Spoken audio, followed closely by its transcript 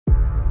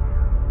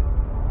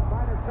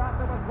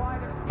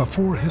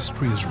Before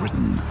history is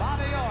written,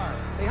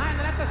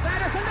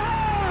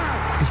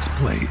 it's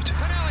played.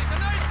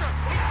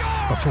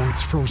 Before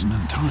it's frozen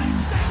in time,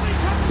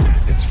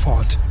 it's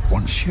fought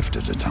one shift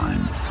at a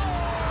time.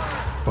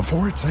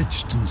 Before it's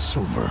etched in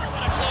silver,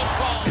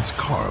 it's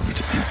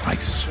carved in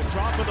ice.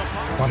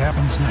 What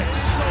happens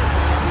next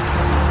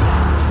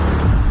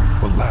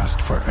will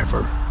last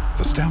forever.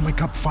 The Stanley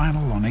Cup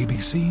Final on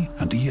ABC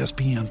and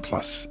ESPN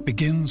Plus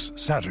begins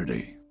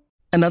Saturday.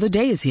 Another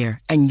day is here,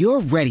 and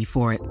you're ready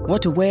for it.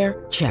 What to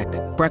wear? Check.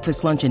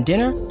 Breakfast, lunch, and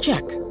dinner?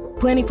 Check.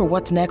 Planning for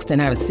what's next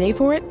and how to save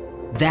for it?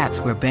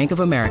 That's where Bank of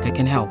America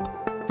can help.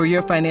 For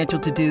your financial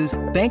to-dos,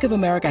 Bank of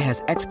America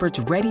has experts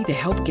ready to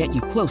help get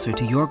you closer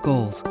to your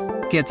goals.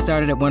 Get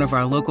started at one of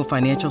our local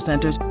financial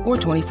centers or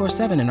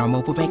 24/7 in our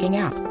mobile banking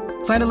app.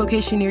 Find a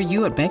location near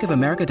you at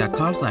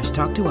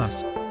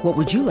bankofamerica.com/talktous. What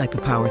would you like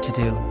the power to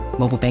do?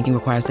 Mobile banking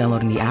requires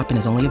downloading the app and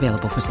is only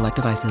available for select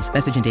devices.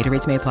 Message and data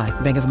rates may apply.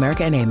 Bank of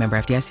America N.A., member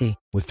FDIC.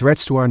 With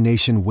threats to our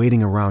nation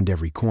waiting around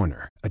every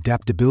corner,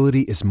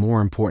 adaptability is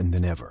more important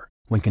than ever.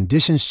 When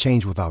conditions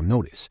change without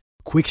notice,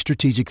 quick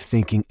strategic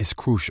thinking is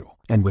crucial.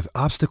 And with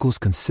obstacles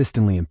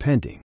consistently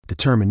impending,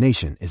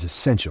 determination is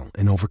essential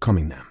in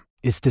overcoming them.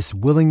 It's this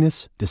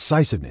willingness,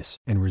 decisiveness,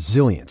 and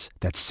resilience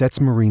that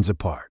sets Marines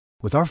apart.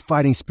 With our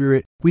fighting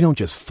spirit, we don't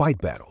just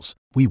fight battles,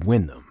 we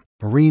win them.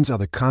 Marines are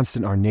the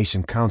constant our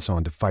nation counts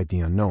on to fight the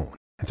unknown.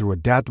 And through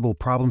adaptable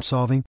problem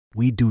solving,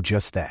 we do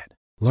just that.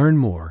 Learn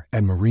more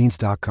at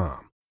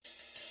marines.com.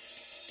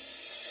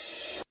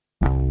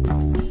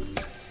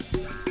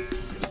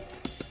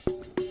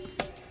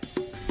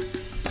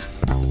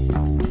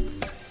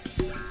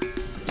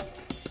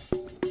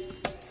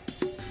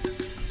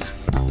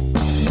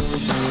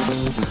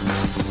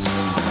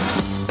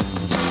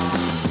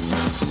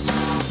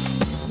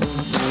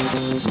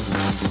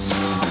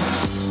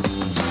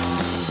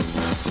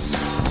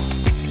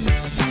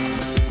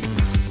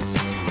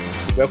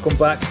 Welcome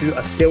back to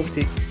A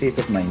Celtic State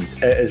of Mind.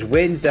 It is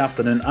Wednesday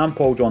afternoon. I'm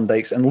Paul John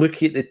Dykes, and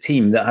looking at the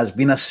team that has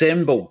been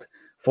assembled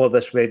for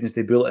this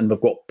Wednesday Bulletin,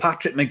 we've got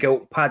Patrick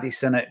McGill, Paddy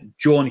Sinnott,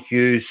 John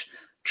Hughes,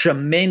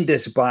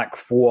 tremendous back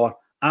four.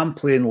 I'm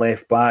playing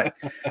left back.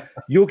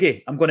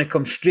 Yogi, I'm going to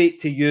come straight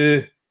to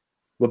you.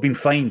 We've been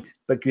fined,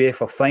 big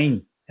UEFA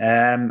fine,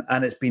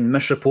 and it's been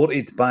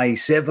misreported by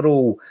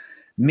several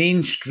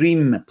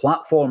mainstream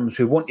platforms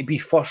who want to be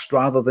first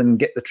rather than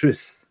get the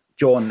truth.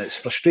 John, it's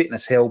frustrating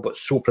as hell, but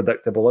so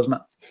predictable, isn't it?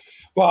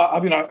 Well,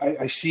 I mean,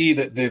 I see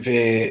that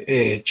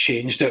they've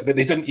changed it, but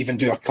they didn't even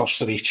do a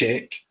cursory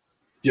check.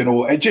 You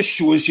know, it just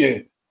shows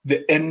you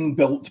the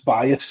inbuilt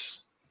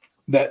bias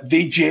that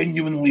they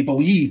genuinely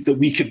believe that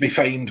we could be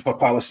fined for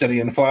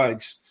Palestinian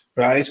flags,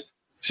 right?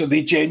 So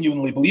they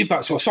genuinely believe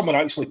that. So someone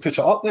actually put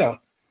it up there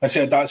and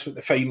said that's what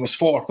the fine was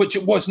for, which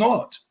it was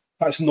not.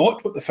 That's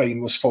not what the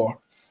fine was for.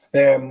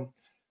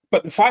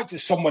 But the fact that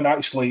someone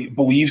actually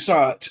believes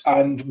that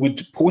and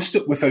would post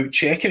it without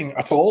checking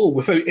at all,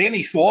 without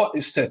any thought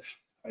as to,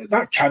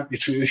 that can't be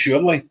true,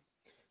 surely.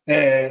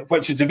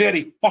 Which is the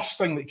very first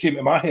thing that came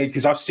to my head,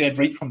 because I've said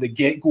right from the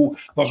get-go,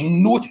 there's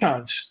no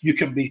chance you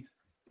can be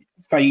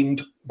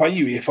fined by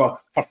UEFA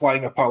for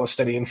flying a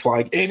Palestinian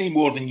flag any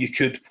more than you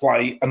could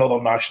fly another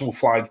national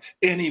flag,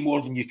 any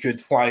more than you could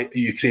fly a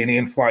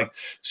Ukrainian flag.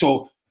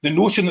 So the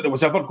notion that there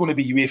was ever going to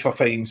be UEFA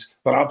fines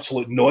were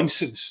absolute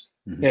nonsense.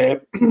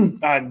 Mm-hmm.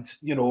 And,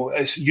 you know,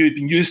 it's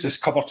been used as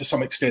cover to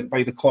some extent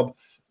by the club.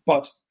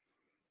 But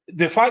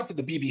the fact that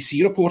the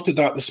BBC reported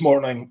that this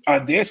morning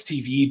and the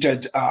STV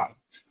did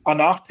an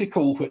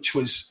article which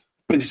was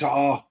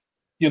bizarre,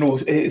 you know,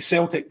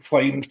 Celtic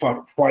fined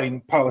for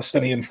flying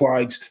Palestinian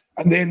flags,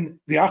 and then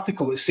the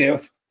article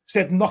itself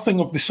said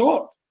nothing of the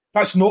sort.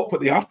 That's not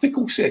what the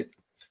article said.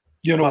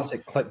 You know,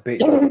 classic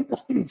clickbait.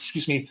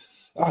 Excuse me.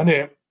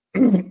 And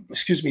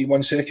excuse me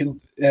 1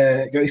 second,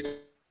 guys.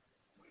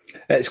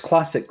 It's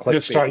classic clickbait.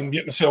 Just try and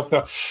mute myself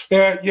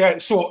there. Yeah,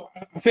 so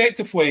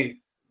effectively,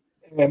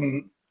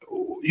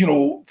 you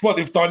know, what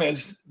they've done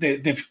is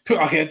they've put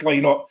a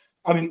headline up.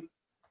 I mean,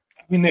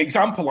 the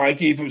example I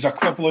gave, it was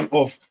equivalent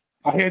of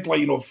a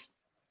headline of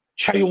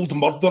child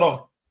murderer.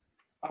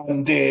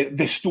 And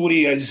the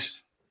story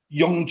is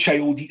young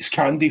child eats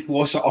candy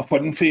floss at a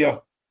fun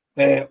fair.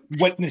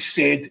 Witness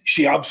said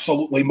she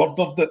absolutely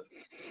murdered it.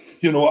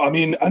 You know what I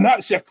mean? And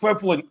that's the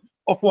equivalent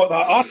of what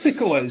that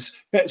article is.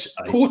 It's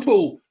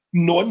total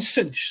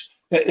nonsense.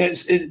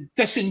 It's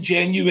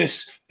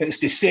disingenuous. It's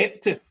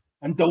deceptive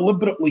and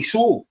deliberately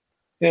so.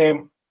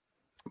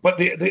 But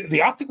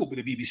the article by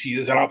the BBC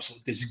is an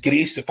absolute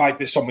disgrace. The fact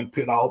that someone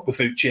put that up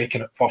without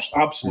checking it first,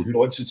 absolute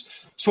nonsense.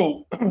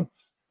 So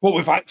what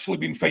we've actually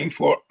been fined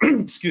for,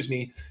 excuse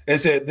me,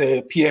 is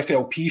the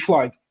PFLP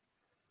flag.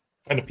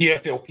 And the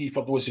PFLP,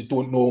 for those who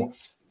don't know,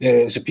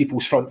 is the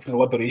People's Front for the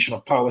Liberation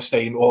of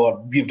Palestine, or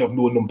we would have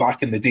known them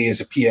back in the day as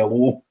a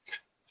PLO.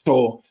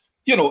 So,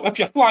 you know, if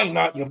you're flying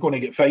that, you're going to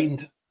get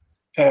fined.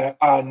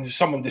 And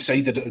someone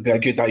decided it would be a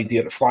good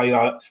idea to fly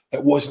that.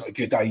 It wasn't a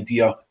good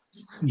idea.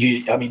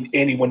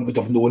 Anyone would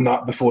have known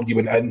that before you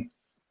went in.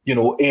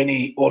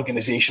 any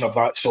organisation of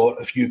that sort,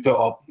 if you put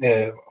up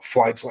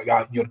flags like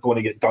that, you're going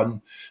to get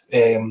done.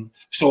 And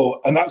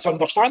that's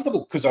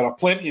understandable, because there are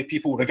plenty of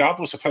people,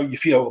 regardless of how you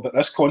feel about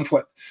this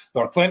conflict,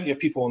 there are plenty of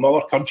people in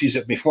other countries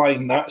that be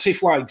flying Nazi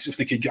flags if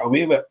they could get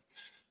away with it.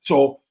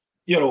 So,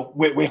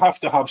 we have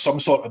to have some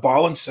sort of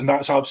balance, and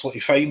that's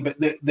absolutely fine. But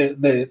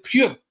the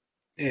pure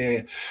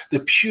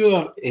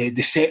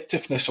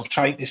deceptiveness of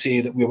trying to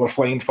say that we were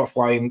flying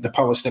the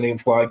Palestinian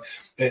flag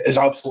is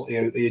absolutely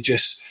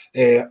outrageous.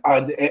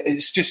 And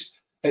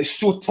it's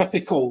so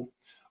typical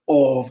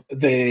of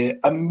the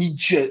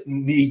immediate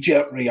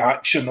knee-jerk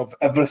reaction of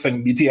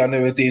everything media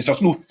nowadays.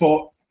 There's no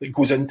thought that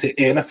goes into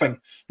anything.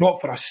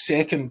 Not for a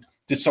second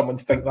did someone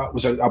think that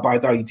was a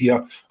bad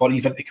idea, or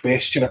even to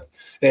question it.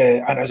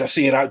 And as I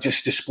say, that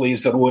just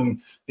displays their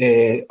own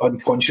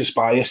unconscious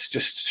bias,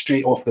 just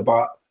straight off the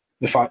bat.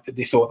 The fact that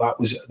they thought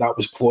that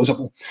was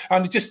plausible,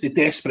 and just the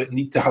desperate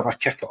need to have a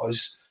kick at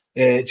us,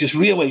 just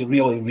really,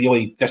 really,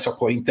 really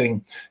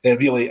disappointing,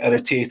 really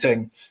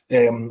irritating.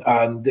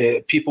 And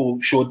people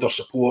showed their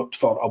support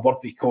for a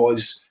worthy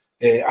cause,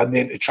 and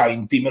then to try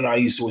and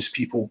demonise those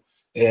people,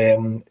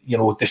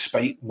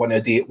 despite one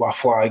idiot with a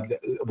flag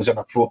that was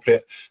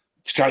inappropriate,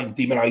 to try and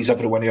demonise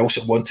everyone else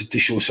that wanted to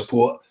show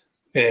support,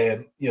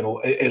 it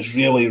is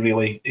really,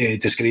 really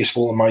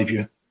disgraceful in my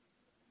view.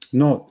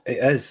 No, it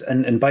is.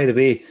 And by the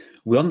way,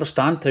 we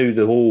understand how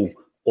the whole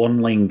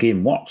online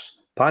game works.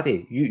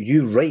 Paddy,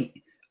 you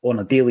write on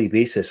a daily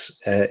basis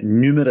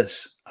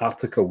numerous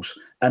articles,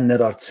 and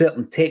there are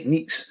certain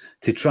techniques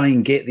to try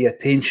and get the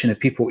attention of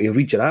people to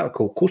read your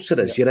article. Of course there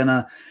is.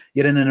 Yeah.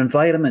 You're in an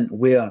environment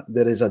where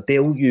there is a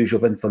deluge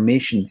of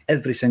information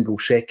every single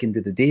second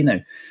of the day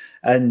now.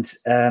 And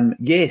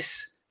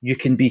yes, you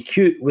can be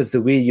cute with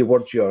the way you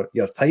word your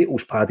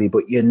titles, Paddy,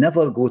 but you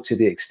never go to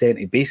the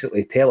extent of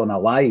basically telling a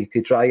lie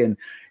to try and,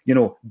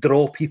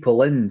 draw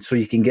people in so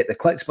you can get the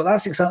clicks. But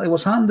that's exactly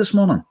what's happened this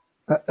morning.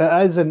 It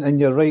is,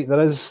 and you're right. There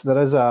is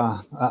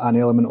an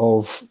element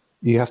of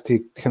you have to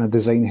kind of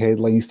design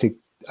headlines to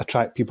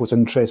attract people's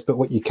interest. But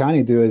what you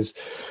can't do is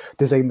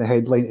design the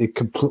headline to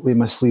completely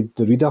mislead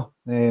the reader.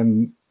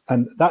 And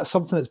that's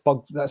something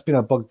that's been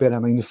a bugbear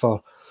of mine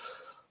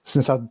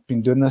since I've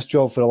been doing this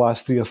job for the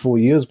last 3 or 4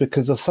 years,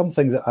 because there's some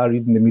things that I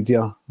read in the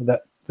media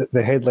that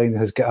the headline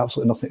has got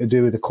absolutely nothing to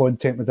do with the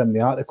content within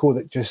the article,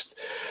 that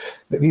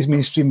these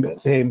mainstream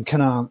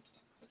kind of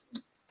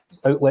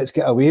outlets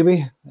get away with,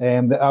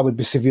 that I would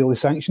be severely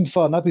sanctioned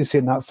for. And I've been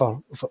saying that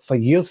for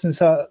years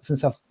since I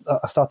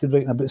started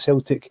writing about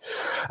Celtic.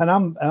 And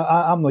I'm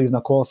not even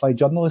a qualified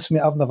journalist,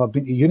 mate. I've never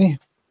been to uni.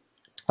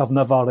 I've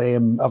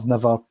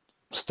never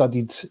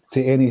studied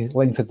to any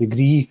length of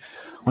degree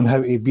on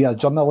how to be a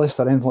journalist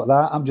or anything like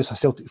that. I'm just a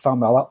Celtic fan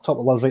with a laptop.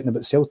 I love writing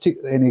about Celtic.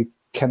 Any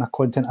kind of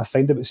content I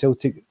find about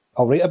Celtic,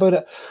 I'll write about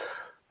it.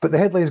 But the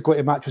headline's got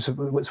to match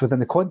what's within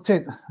the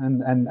content.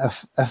 And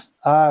if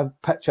I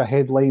pitch a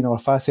headline, or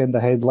if I send a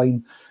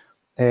headline,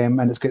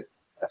 and it's got,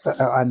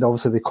 and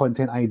obviously the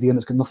content idea, and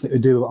it's got nothing to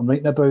do with what I'm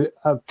writing about,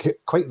 I'm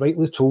quite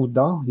rightly told,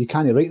 no, you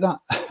can't write that.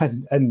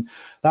 and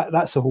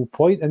that's the whole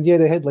point. And yeah,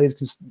 the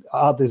headlines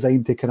are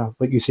designed to kind of,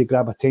 like you say,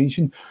 grab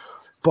attention.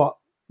 But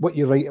what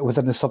you write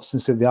within the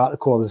substance of the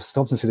article, or the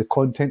substance of the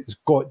content, has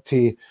got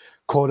to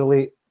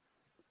correlate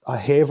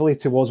heavily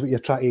towards what you're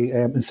trying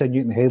to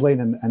insinuate in the headline.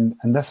 And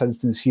in this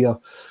instance here,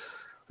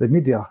 the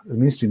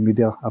mainstream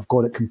media, have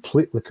got it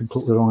completely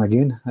wrong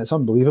again. It's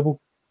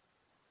unbelievable.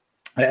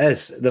 It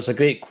is. There's a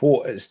great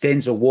quote. It's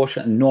Denzel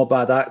Washington, no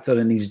bad actor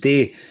in his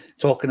day,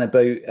 talking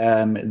about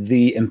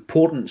the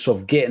importance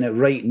of getting it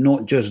right,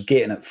 not just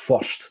getting it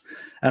first.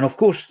 And of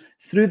course,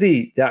 through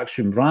the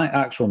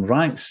Acsom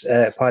ranks,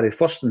 Paddy,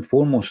 first and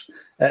foremost,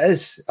 it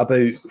is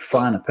about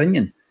fan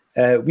opinion.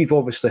 We've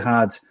obviously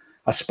had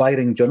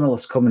aspiring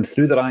journalists coming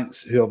through the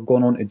ranks who have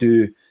gone on to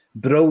do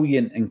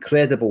brilliant,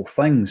 incredible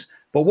things.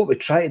 But what we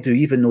try to do,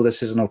 even though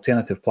this is an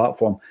alternative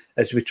platform,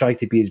 is we try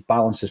to be as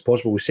balanced as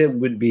possible. We certainly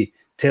wouldn't be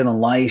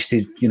telling lies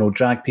to,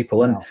 drag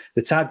people in. No.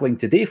 The tagline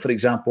today, for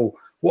example,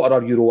 what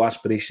are our Euro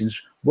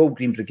aspirations? Will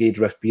Green Brigade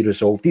rift be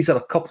resolved? These are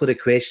a couple of the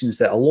questions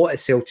that a lot of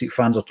Celtic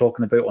fans are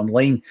talking about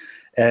online.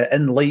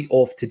 In light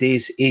of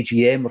today's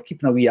AGM, we're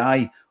keeping a wee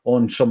eye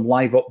on some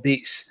live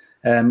updates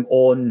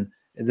on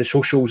the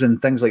socials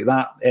and things like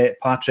that,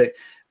 Patrick.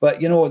 But,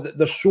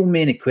 there's so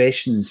many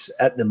questions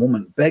at the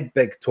moment,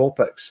 big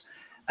topics.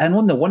 And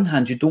on the one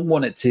hand, you don't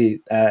want it to,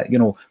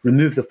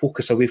 remove the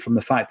focus away from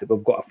the fact that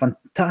we've got a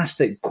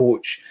fantastic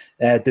coach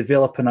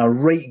developing a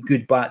right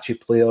good batch of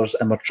players,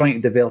 and we're trying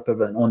to develop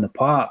everything on the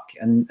park.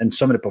 And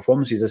some of the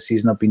performances this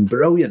season have been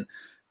brilliant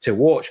to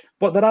watch.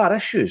 But there are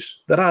issues.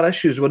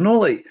 We're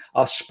not like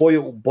a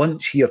spoiled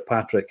bunch here,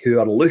 Patrick, who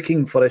are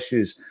looking for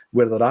issues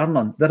where there are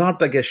none. There are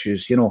big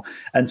issues,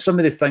 and some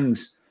of the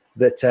things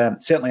that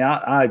certainly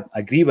I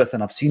agree with,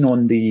 and I've seen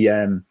on the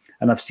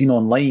and I've seen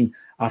online,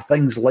 are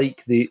things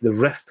like the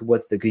rift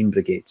with the Green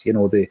Brigade.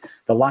 The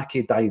lack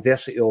of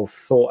diversity of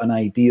thought and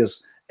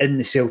ideas in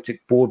the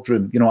Celtic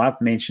boardroom. I've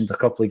mentioned a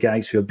couple of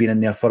guys who have been in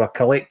there for a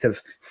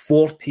collective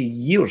 40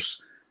 years.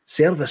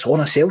 service on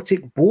a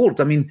Celtic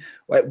board. I mean,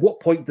 at what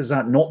point does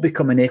that not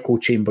become an echo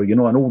chamber? You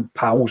know, an old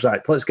pals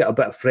act. Let's get a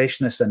bit of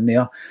freshness in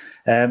there.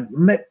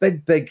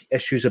 Big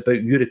issues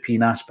about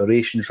European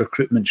aspirations,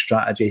 recruitment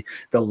strategy,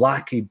 the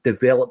lack of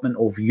development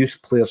of youth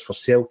players for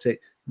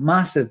Celtic.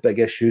 Massive big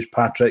issues,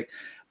 Patrick.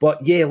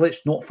 But yeah,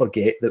 let's not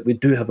forget that we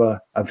do have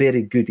a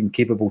very good and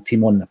capable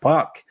team on the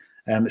park.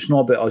 It's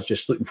not about us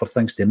just looking for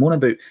things to moan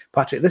about.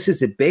 Patrick, this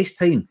is the best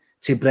time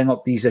to bring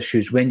up these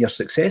issues when you're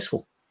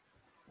successful.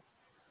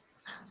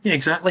 Yeah,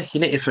 exactly.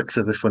 You need to fix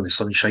the roof when the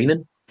sun's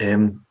shining.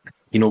 You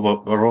know,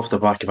 we're off the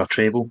back of a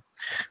treble.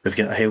 We've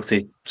got a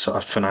healthy sort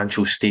of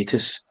financial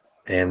status.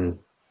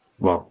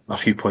 Well, a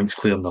few points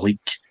clear in the league.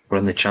 We're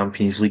in the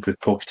Champions League. We've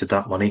pocketed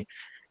that money.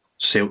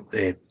 Sell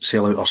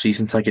out our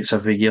season tickets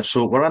every year.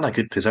 So we're in a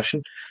good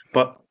position.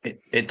 But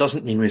it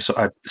doesn't mean we sort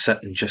of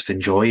sit and just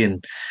enjoy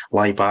and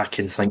lie back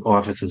and think, oh,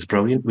 everything's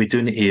brilliant. We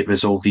do need to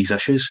resolve these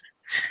issues.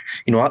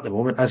 You know, at the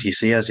moment, as you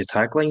say, as the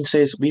tagline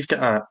says, we've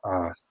got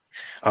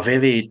a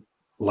very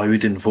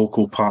loud and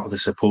vocal part of the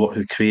support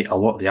who create a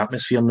lot of the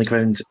atmosphere on the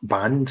ground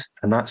banned,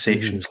 and that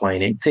section's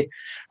lying empty.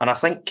 And I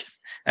think,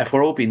 if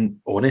we're all being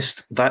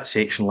honest, that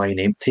section lying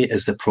empty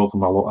is the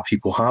problem a lot of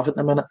people have at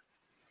the minute.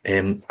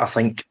 I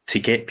think to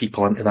get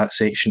people into that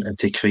section and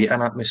to create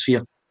an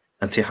atmosphere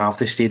and to have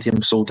the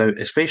stadium sold out,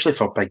 especially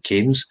for big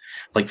games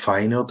like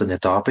Feyenoord and the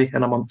Derby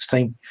in a month's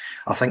time,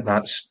 I think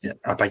that's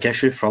a big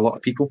issue for a lot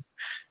of people.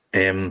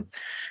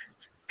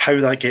 How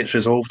that gets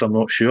resolved, I'm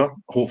not sure.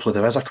 Hopefully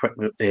there is a quick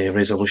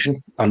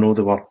resolution. I know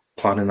they were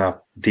planning a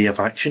day of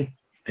action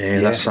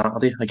this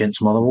Saturday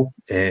against Motherwell.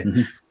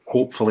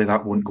 Hopefully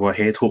that won't go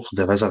ahead.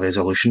 Hopefully there is a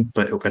resolution,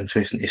 but it'll be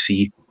interesting to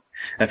see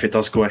if it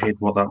does go ahead,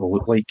 what that will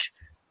look like.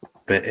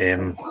 But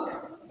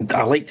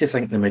I like to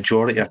think the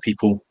majority of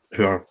people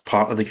who are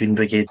part of the Green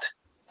Brigade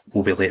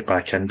will be let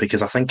back in,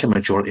 because I think a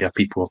majority of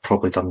people have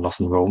probably done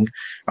nothing wrong.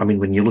 I mean,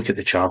 when you look at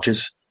the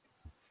charges,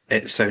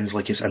 it sounds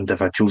like it's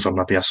individuals or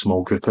maybe a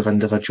small group of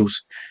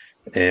individuals.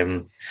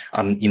 And,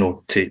 you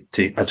know, to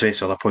address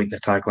the other point, the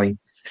tagline,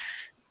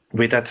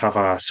 we did have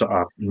a sort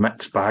of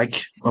mixed bag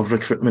of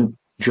recruitment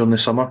during the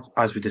summer,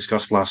 as we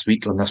discussed last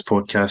week on this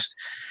podcast.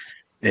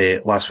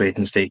 Last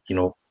Wednesday, you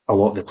know, a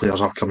lot of the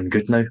players are coming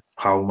good now.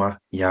 Palma,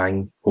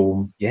 Yang,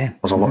 Holm. Yeah.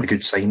 There's a lot of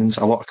good signings,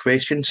 a lot of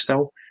questions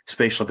still,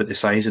 especially about the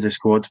size of the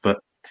squad. But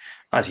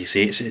as you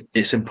say,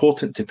 it's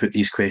important to put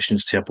these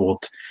questions to a board.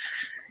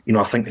 You know,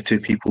 I think the two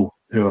people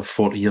who have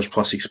 40 years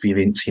plus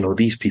experience, you know,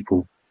 these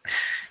people,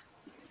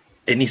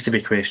 it needs to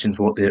be questioned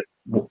what they're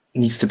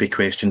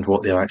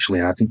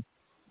actually adding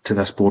to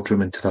this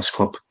boardroom and to this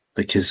club,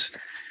 because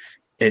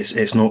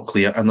it's not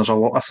clear, and there's a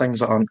lot of things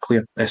that aren't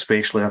clear,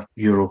 especially our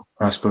Euro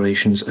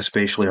aspirations,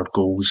 especially our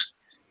goals,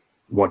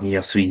 1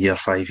 year, 3 year,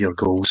 5 year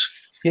goals.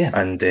 Yeah,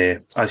 and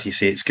as you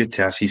say, it's good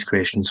to ask these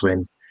questions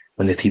when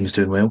the team's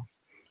doing well.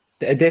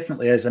 It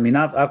definitely is. I mean,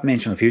 I've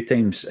mentioned a few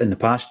times in the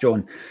past,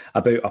 John,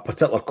 about a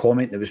particular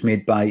comment that was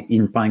made by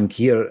Ian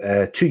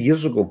Bankier 2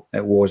 years ago.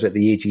 It was at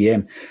the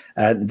AGM.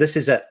 This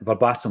is it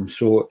verbatim.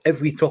 So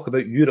if we talk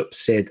about Europe,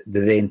 said the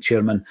then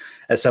chairman,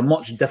 it's a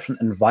much different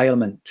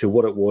environment to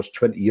what it was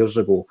 20 years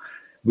ago.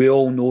 We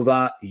all know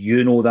that.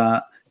 You know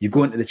that. You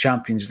go into the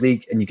Champions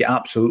League and you get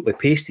absolutely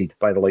pasted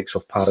by the likes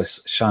of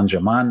Paris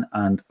Saint-Germain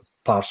and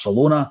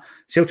Barcelona.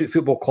 Celtic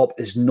Football Club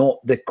is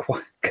not the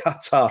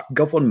Qatar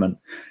government.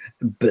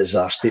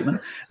 Bizarre statement.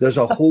 There's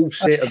a whole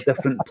set of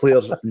different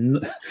players out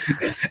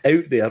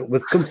there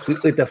with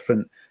completely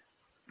different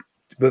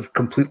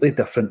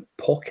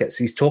pockets.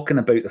 He's talking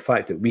about the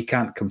fact that we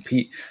can't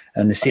compete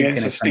on the same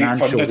kind of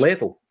financial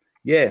level.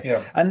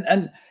 Yeah.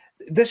 And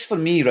this for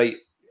me, right,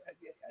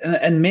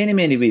 in many,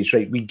 many ways,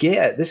 right, we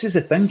get it. This is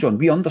the thing, John.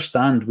 We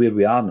understand where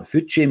we are in the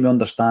food chain. We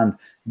understand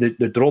the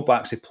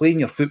drawbacks of playing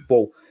your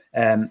football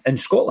in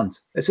Scotland.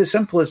 It's as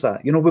simple as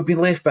that. You know, we've been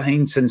left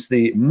behind since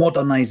the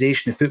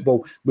modernisation of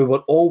football. We were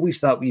always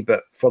that wee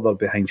bit further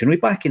behind. You know,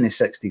 back in the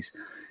 60s,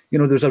 you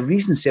know, there's a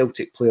reason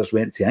Celtic players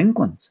went to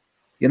England,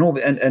 you know,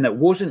 and it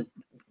wasn't,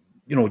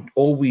 you know,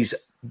 always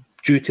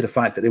due to the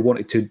fact that they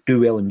wanted to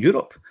do well in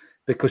Europe,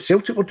 because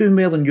Celtic were doing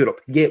well in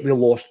Europe, yet we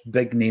lost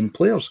big name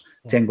players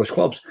to English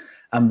clubs.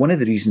 And one of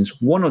the reasons,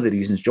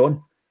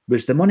 John,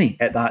 was the money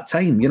at that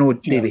time. You know,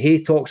 Davy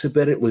Hay talks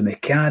about it, Lou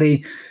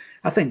McCarry.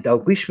 I think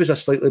Dalglish was a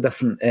slightly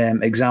different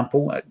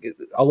example.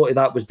 A lot of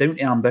that was down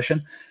to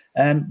ambition.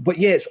 But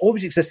yeah, it's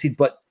always existed,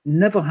 but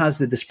never has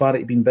the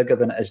disparity been bigger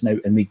than it is now.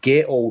 And we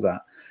get all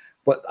that.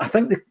 But I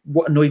think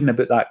what annoyed me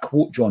about that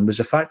quote, John, was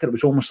the fact that it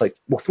was almost like,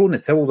 we're throwing the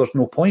towel, there's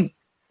no point.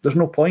 There's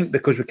no point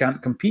because we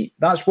can't compete.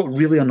 That's what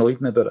really annoyed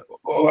me about it.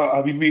 Well,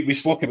 I mean, we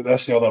spoke about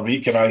this the other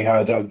week and I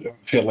had a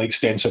fairly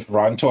extensive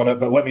rant on it,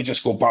 but let me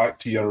just go back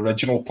to your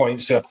original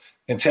points there.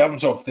 In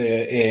terms of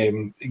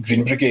the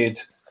Green Brigade,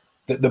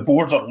 the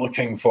board are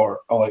looking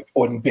for a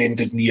on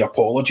bended knee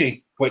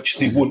apology, which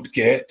they won't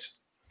get.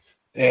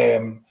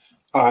 And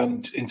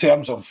in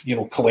terms of, you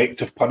know,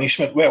 collective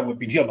punishment, well, we've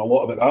been hearing a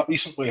lot about that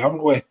recently,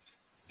 haven't we?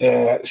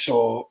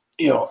 So,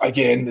 you know,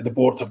 again, the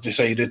board have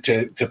decided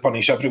to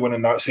punish everyone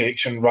in that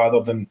section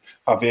rather than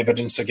have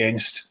evidence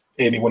against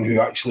anyone who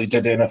actually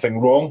did anything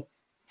wrong.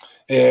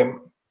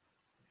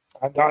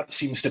 And that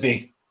seems to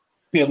be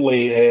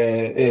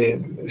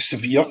fairly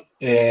severe,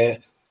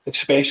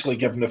 especially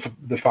given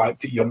the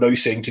fact that you're now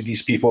saying to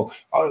these people,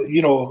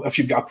 if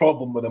you've got a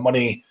problem with the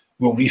money,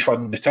 we'll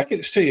refund the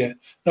tickets to you.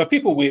 Now,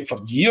 people wait for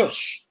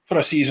years for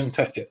a season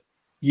ticket,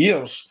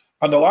 years.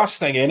 And the last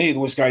thing any of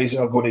those guys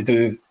are going to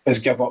do is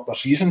give up their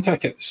season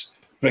tickets,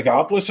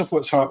 regardless of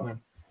what's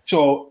happening.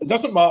 So it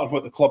doesn't matter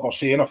what the club are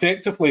saying.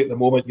 Effectively, at the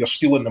moment, you're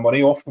stealing the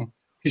money off them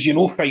because you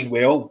know fine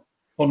well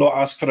they'll not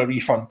ask for a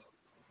refund.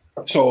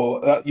 So,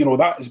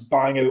 that is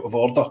bang out of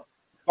order,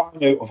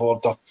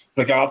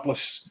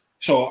 regardless.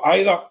 So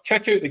either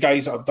kick out the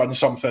guys that have done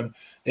something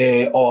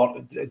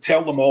or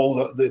tell them all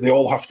that they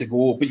all have to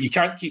go, but you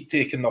can't keep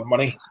taking their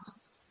money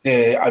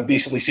and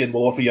basically saying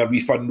we'll offer you a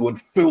refund knowing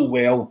full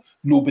well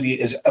nobody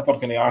is ever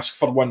going to ask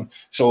for one.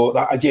 So,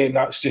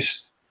 that's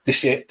just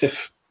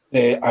deceptive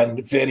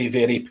and very,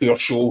 very poor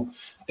show.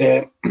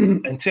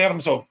 In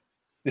terms of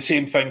the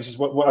same things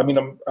as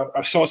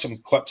I saw some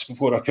clips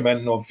before I came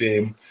in of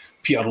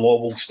Peter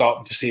Lawwell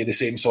starting to say the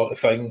same sort of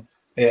thing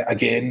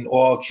again.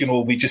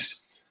 We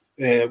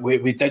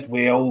did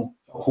well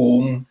at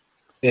home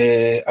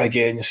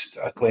against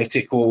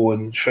Atletico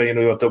and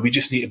Feyenoord. We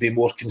just need to be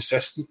more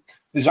consistent.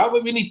 Is that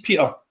what we need,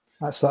 Peter?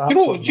 That's you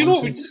know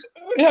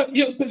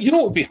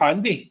what would be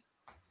handy?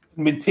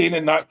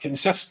 Maintaining that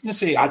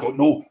consistency. I don't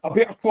know, a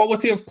better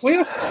quality of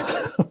player.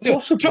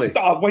 Just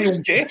a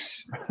wild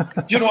guess.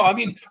 Do you know what I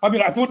mean? I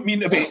don't mean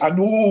to be. I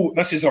know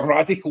this is a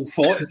radical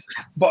thought,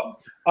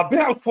 but a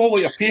better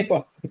quality of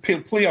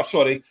player,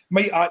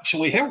 might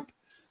actually help.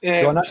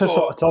 John, that's the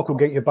sort of talk will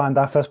get you banned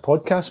off this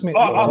podcast, mate.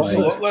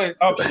 Absolutely.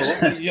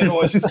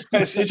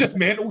 It's just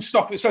mental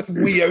stuff. It's just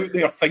way out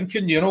there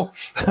thinking,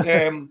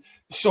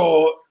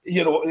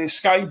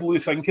 sky blue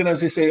thinking,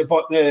 as they say.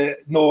 But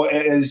no,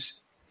 it is.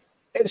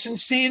 It's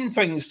insane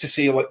things to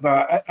say like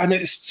that, and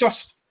it's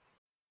just.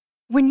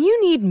 When you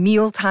need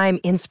mealtime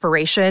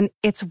inspiration,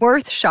 it's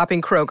worth shopping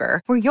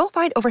Kroger, where you'll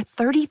find over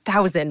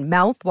 30,000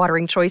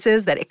 mouth-watering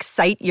choices that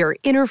excite your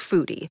inner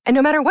foodie. And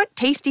no matter what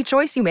tasty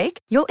choice you make,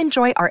 you'll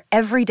enjoy our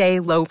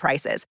everyday low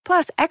prices,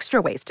 plus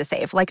extra ways to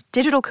save, like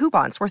digital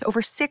coupons worth over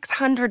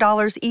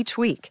 $600 each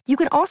week. You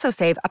can also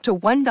save up to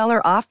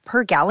 $1 off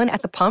per gallon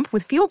at the pump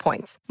with fuel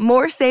points.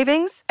 More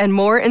savings and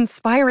more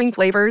inspiring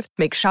flavors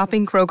make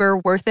shopping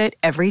Kroger worth it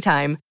every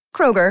time.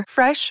 Kroger,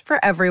 fresh for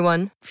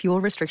everyone.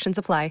 Fuel restrictions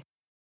apply.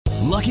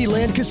 Lucky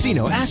Land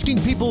Casino,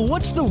 asking people,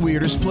 what's the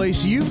weirdest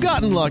place you've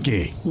gotten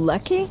lucky?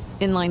 Lucky?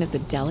 In line at the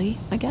deli,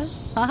 I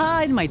guess?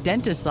 Aha, in my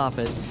dentist's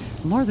office.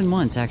 More than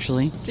once,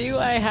 actually. Do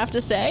I have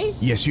to say?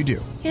 Yes, you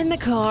do. In the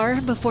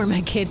car before my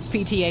kids'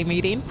 PTA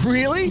meeting.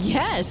 Really?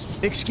 Yes.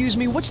 Excuse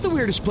me, what's the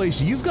weirdest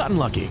place you've gotten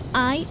lucky?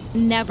 I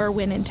never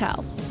win and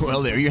tell.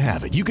 Well, there you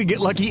have it. You can get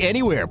lucky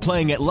anywhere,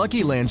 playing at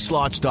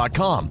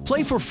LuckyLandSlots.com.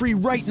 Play for free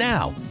right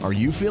now. Are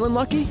you feeling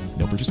lucky?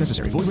 No purchase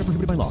necessary. Void where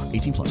prohibited by law.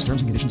 18+.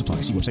 Terms and conditions apply.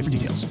 See website for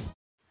details.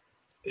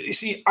 You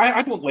see,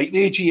 I don't like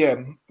the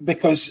AGM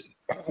because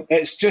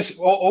it's just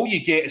all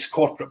you get is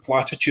corporate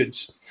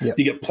platitudes. Yep.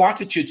 You get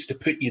platitudes to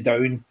put you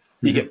down.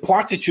 You get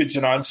platitudes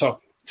in answer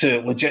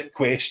to legit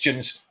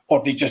questions,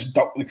 or they just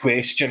duck the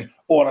question,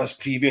 or as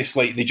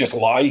previously, they just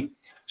lie.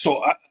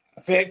 So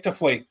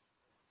effectively,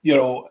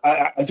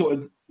 I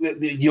don't.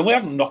 You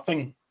learn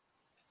nothing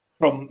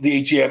from the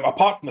AGM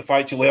apart from the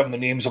fact you learn the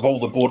names of all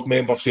the board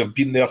members who have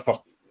been there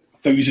for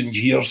 1,000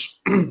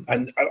 years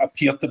and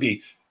appear to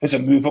be as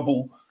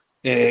immovable.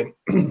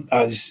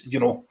 As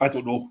I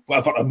don't know,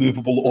 whatever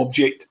immovable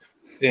object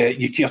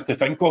you care to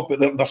think of, but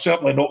they're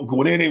certainly not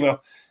going anywhere.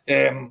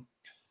 And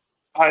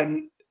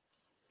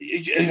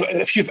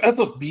if you've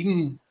ever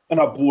been in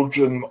a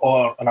boardroom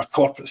or in a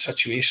corporate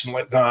situation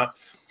like that,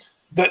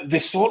 the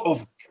sort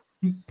of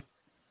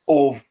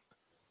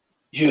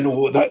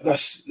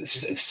this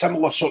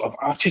similar sort of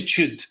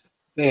attitude,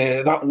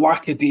 that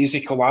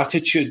lackadaisical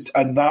attitude,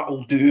 and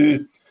that'll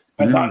do,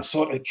 and that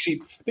sort of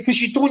creep,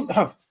 because you've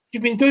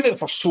been doing it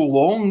for so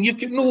long. You've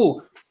got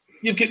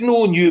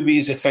no new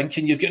ways of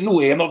thinking. You've got no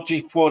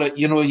energy for it.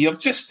 You're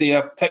just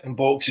there ticking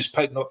boxes,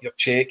 picking up your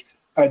check.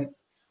 And,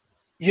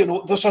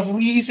 there's a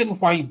reason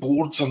why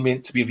boards are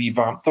meant to be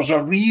revamped. There's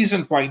a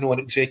reason why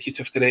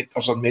non-executive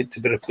directors are meant to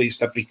be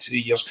replaced every 2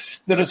 years.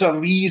 There is a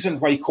reason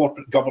why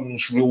corporate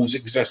governance rules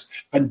exist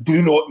and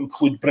do not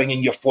include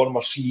bringing your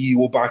former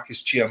CEO back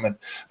as chairman,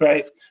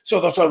 right?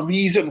 So there's a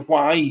reason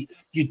why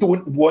you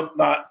don't want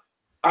that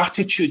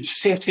attitude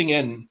setting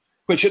in,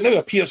 which it now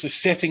appears is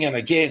setting in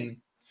again.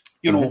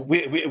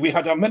 We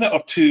had a minute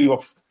or two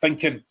of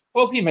thinking,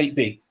 well, we might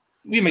be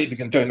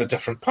going down a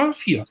different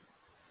path here.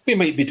 We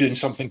might be doing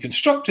something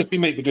constructive. We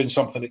might be doing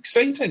something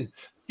exciting.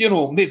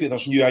 Maybe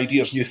there's new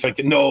ideas, new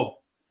thinking. No.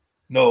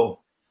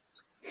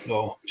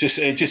 Just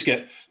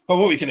get. Well,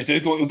 what are we going to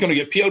do? We're going to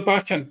get Peter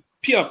back in.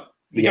 Peter,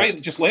 the guy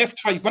that just left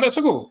 5 minutes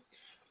ago.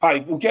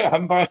 We'll get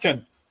him back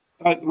in.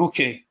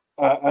 Okay.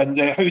 And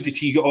how did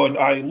he get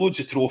on?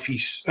 Loads of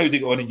trophies. How did he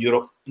get on in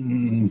Europe?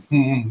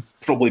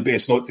 Probably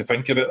best not to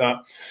think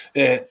about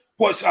that.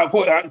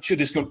 What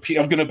attitude is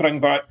Peter going to bring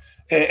back?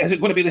 Is it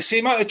going to be the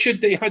same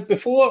attitude that he had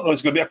before, or is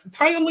it going to be an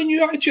entirely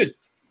new attitude?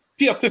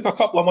 Peter took a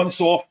couple of months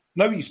off.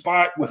 Now he's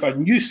back with a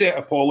new set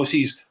of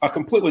policies, a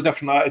completely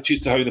different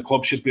attitude to how the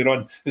club should be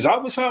run. Is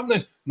that what's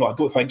happening? No, I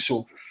don't think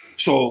so.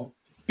 So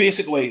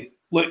basically,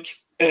 look,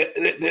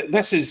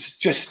 this is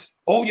just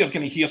all you're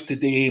going to hear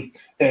today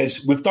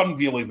is we've done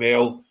really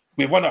well.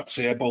 We won our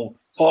treble.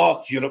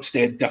 Oh, Europe's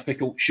dead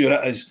difficult. Sure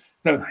it is.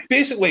 Now,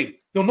 basically,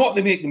 they'll not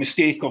make the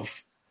mistake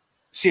of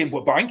saying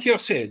what Bankier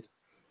said,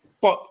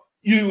 but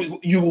you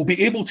will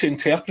be able to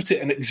interpret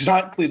it in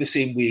exactly the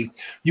same way.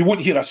 You won't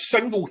hear a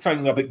single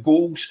thing about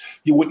goals.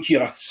 You won't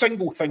hear a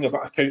single thing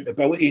about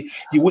accountability.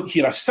 You won't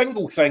hear a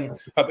single thing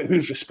about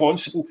who's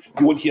responsible.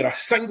 You won't hear a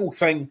single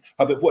thing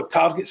about what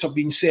targets have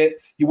been set.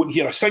 You won't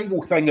hear a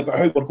single thing about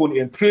how we're going to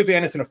improve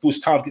anything if those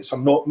targets are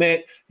not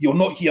met. You'll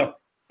not hear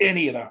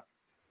any of that.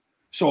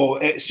 So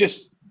it's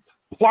just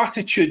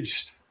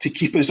platitudes to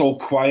keep us all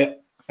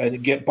quiet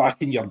and get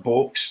back in your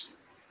box.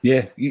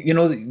 Yeah, you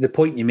know, the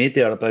point you made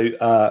there about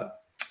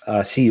a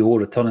CEO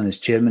returning as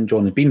chairman,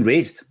 John, has been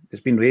raised. It's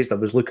been raised. I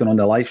was looking on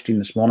the live stream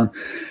this morning,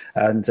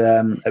 and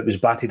it was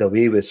batted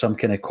away with some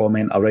kind of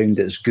comment around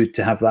it's good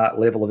to have that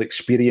level of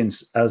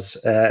experience as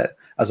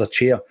a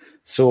chair.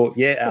 So,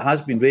 yeah, it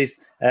has been raised.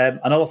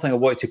 Another thing I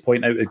wanted to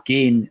point out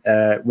again,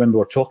 when we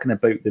were talking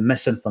about the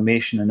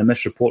misinformation and the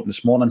misreporting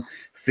this morning,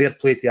 fair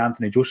play to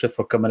Anthony Joseph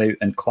for coming out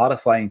and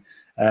clarifying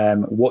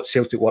what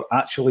Celtic were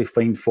actually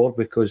fined for,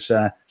 because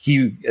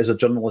he is a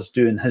journalist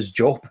doing his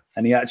job,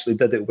 and he actually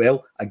did it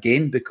well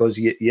again, because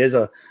he is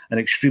an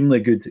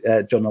extremely good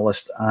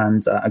journalist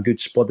and a good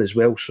spud as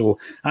well. So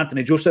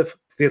Anthony Joseph,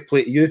 fair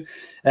play to you.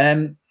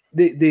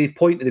 The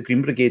point of the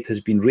Green Brigade has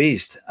been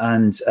raised,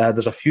 and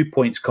there's a few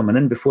points coming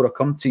in before I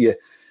come to you,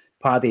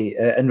 Paddy,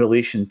 in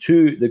relation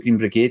to the Green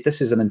Brigade.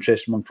 This is an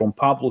interesting one from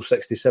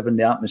Pablo67.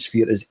 The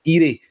atmosphere is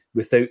eerie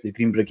without the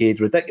Green Brigade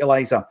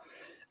ridiculiser.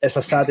 It's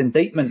a sad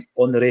indictment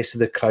on the rest of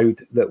the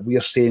crowd that we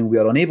are saying we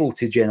are unable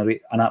to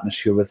generate an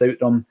atmosphere without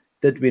them.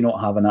 Did we not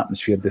have an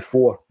atmosphere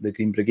before the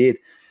Green Brigade?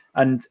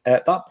 And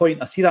at that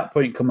point, I see that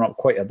point coming up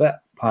quite a bit,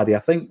 Paddy. I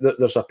think that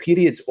there's a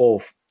period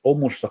of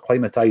almost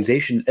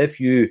acclimatisation. If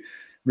you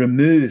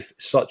remove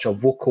such a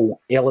vocal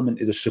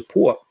element of the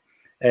support,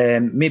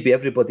 maybe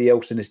everybody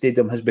else in the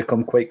stadium has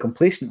become quite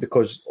complacent,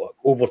 because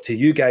over to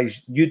you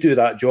guys, you do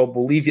that job,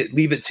 we'll leave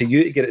it to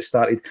you to get it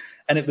started,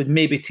 and it would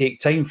maybe take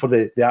time for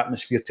the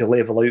atmosphere to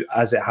level out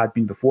as it had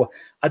been before.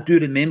 I do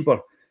remember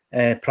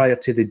prior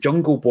to the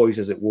Jungle Boys,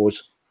 as it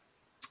was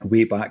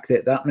way back,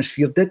 that the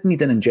atmosphere did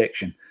need an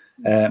injection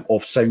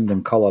of sound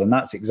and colour, and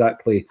that's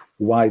exactly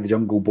why the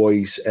Jungle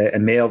Boys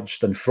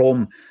emerged, and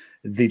from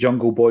the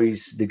Jungle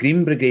Boys the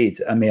Green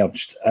Brigade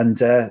emerged, and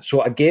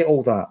so I get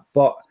all that,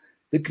 but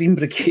the Green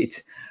Brigade,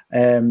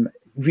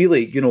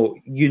 really,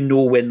 you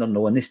know when they're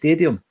not in the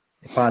stadium,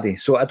 Paddy.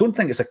 So I don't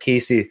think it's a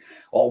case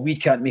of, we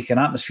can't make an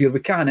atmosphere. We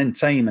can in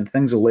time, and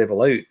things will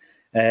level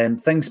out.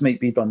 Things might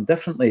be done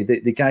differently.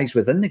 The guys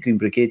within the Green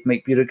Brigade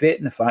might be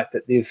regretting the fact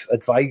that they've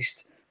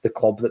advised the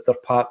club that they're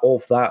part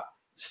of that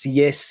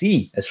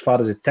CSC as far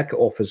as the ticket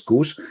office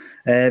goes,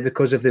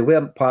 because if they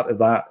weren't part of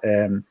that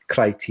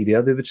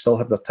criteria, they would still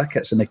have their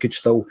tickets and they could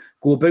still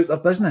go about their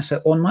business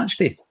on match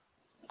day.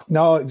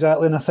 No,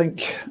 exactly. And I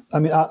think,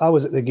 I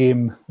was at the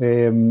game,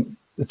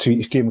 the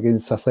two-each game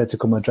against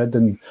Atletico Madrid,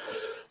 and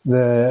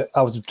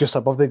I was just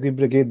above the Green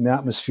Brigade, and the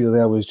atmosphere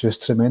there was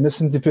just tremendous.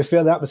 And to be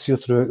fair, the atmosphere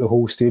throughout the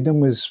whole stadium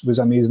was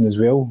amazing as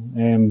well.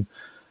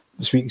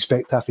 As we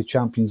expect after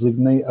Champions League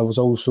night, I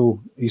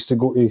used to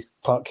go to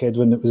Parkhead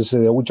when it was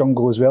the old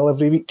Jungle as well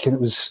every week, and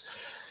it was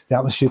the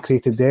atmosphere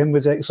created then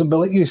was excellent. But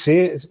like you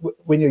say,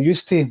 when you're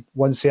used to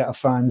one set of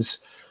fans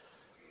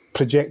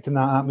projecting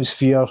that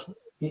atmosphere,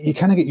 you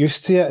kind of get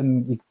used to it,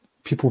 and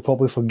people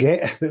probably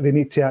forget that they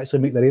need to actually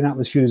make their own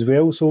atmosphere as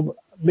well. So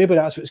maybe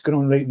that's what's going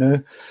on right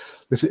now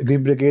with the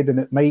Green Brigade, and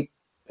it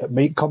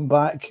might come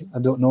back. I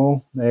don't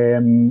know,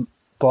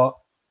 but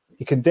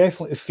you can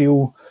definitely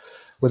feel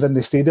within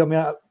the stadium.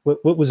 Yeah,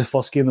 what was the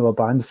first game they were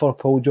banned for,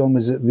 Paul John?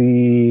 Was it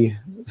the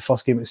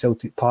first game at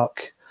Celtic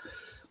Park?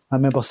 I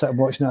remember sitting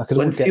watching it.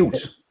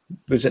 Linfield.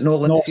 Was it not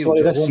Linfield? No,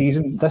 sorry, this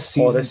season.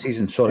 Oh, this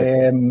season,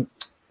 sorry.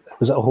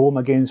 Was it at home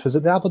against, was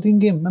it the Aberdeen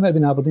game? It might have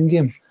been the Aberdeen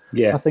game.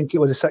 Yeah. I think it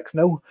was a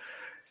 6-0.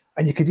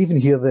 And you could even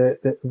hear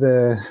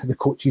the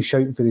coaches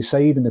shouting for the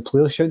side and the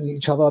players shouting at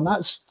each other. And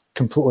that's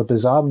completely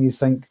bizarre when you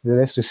think the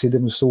rest of the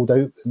stadium was sold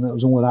out and it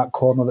was only that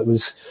corner that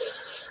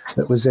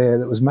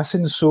was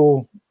missing.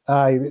 So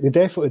they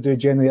definitely do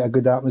generate a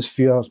good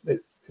atmosphere.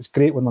 It's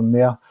great when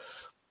they're there.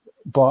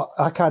 But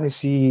I kind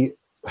see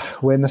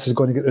when this is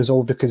going to get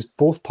resolved, because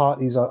both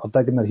parties are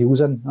digging their heels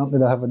in, aren't they?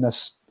 They're having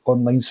this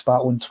online spat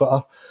on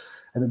Twitter.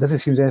 And it doesn't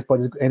seem as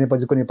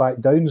anybody's going to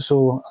back down,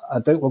 so I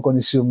doubt we're going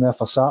to see them there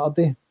for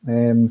Saturday.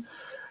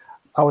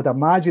 I would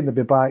imagine they'll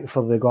be back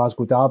for the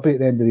Glasgow Derby at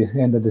the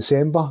end of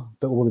December,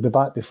 but will they be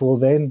back before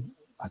then?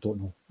 I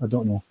don't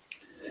know.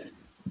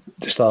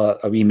 Just a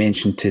wee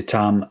mention to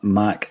Tam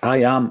Mac. I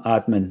am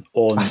admin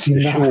on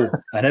the show,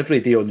 and every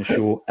day on the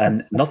show,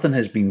 and nothing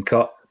has been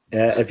cut.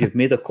 If you've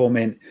made a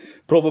comment,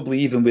 probably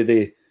even with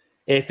the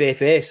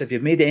FFS, if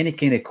you've made any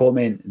kind of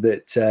comment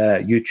that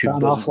YouTube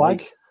doesn't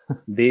like,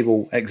 they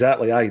will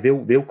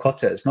they'll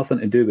cut it. It's nothing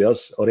to do with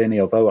us or any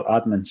of our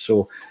admins.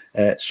 So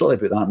sorry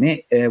about that,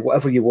 mate.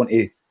 Whatever you want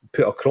to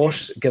put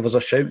across, give us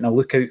a shout and I'll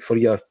look out for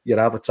your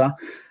avatar.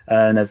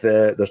 And if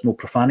there's no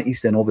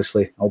profanities, then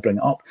obviously I'll bring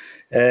it up.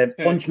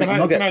 Punch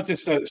McNugget. Can I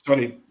just,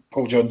 sorry,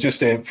 Paul John,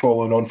 just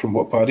following on from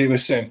what Paddy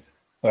was saying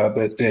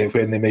about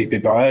when they might be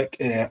back,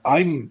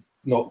 I'm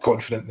not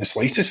confident in the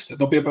slightest that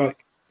they'll be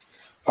back.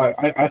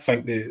 I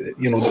think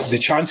the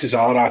chances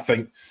are, I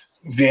think,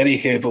 very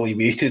heavily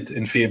weighted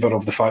in favour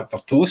of the fact they're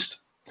toast.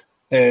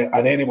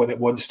 And anyone that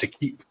wants to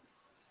keep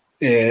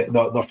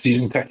their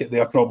season ticket,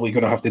 they're probably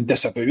going to have to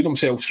disavow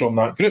themselves from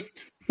that group.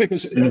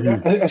 Because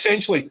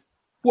essentially,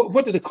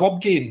 what did the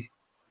club gain?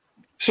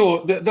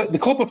 So the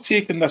club have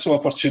taken this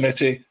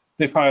opportunity.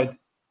 They've had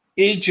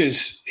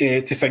ages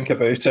to think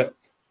about it.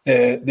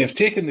 They've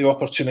taken the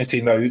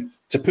opportunity now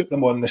to put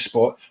them on the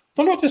spot.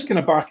 They're not just going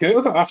to back out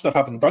of it after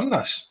having done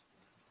this,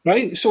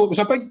 right? So it was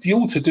a big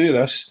deal to do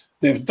this.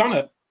 They've done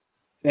it.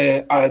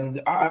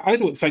 And I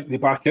don't think they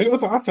back out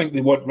of it. I think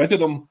they want rid of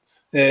them,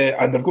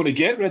 and they're going to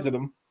get rid of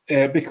them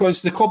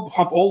because the club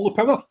have all the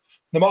power,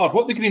 no matter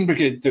what the Green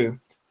Brigade do.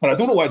 And I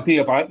don't know what a day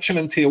of action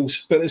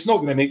entails, but it's not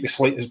going to make the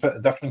slightest bit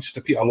of difference to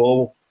Peter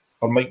Lawwell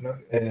or Mike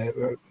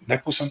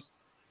Nicholson.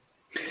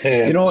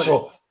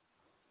 So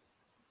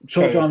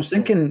John,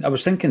 I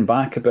was thinking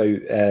back about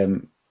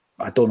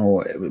I don't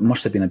know, it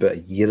must have been about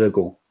a year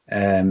ago.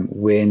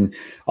 When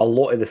a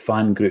lot of the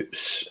fan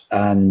groups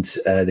and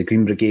the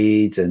Green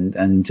Brigade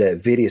and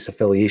various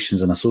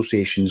affiliations and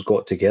associations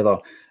got together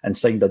and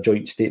signed a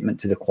joint statement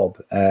to the club.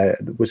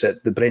 Was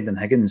it the Brendan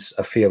Higgins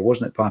affair,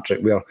 wasn't it,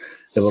 Patrick, where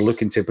they were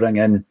looking to bring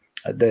in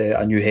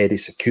a new head of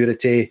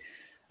security,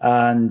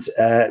 and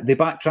they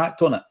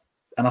backtracked on it.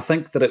 And I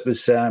think that it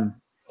was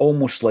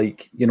almost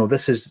like,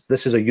 this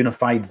is a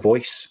unified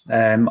voice.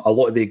 A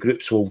lot of the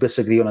groups will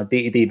disagree on a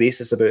day-to-day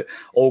basis about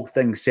all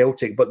things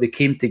Celtic, but they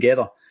came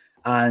together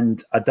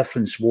and a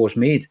difference was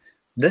made.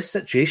 This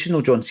situation,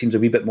 though, John, seems a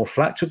wee bit more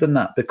fractured than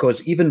that, because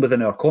even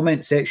within our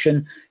comment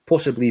section,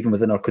 possibly even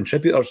within our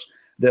contributors,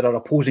 there are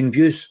opposing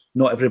views.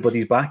 Not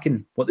everybody's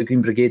backing what the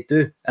Green Brigade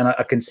do, and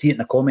I can see it in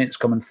the comments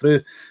coming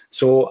through.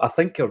 So I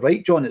think you're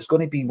right, John. It's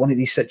going to be one of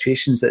these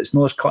situations that's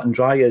not as cut and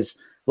dry as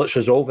let's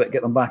resolve it,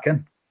 get them back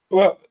in.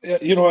 Well,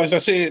 as I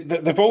say,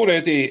 they've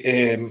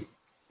already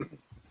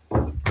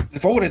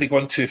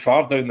gone too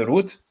far down the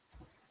road.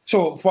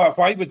 So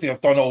why would they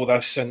have done all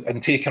this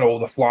and taken all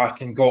the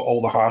flack and got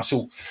all the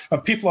hassle?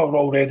 And people are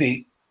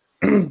already,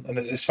 and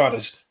as far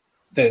as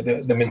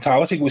the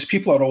mentality goes,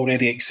 people are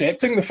already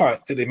accepting the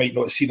fact that they might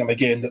not see them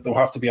again, that there'll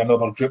have to be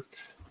another group.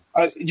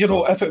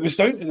 If it was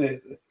down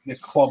to the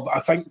club, I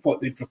think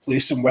what they'd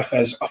replace them with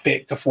is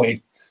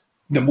effectively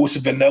the most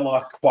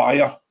vanilla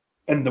choir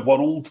in the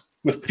world,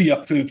 with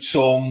pre-approved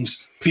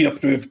songs,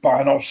 pre-approved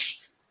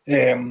banners,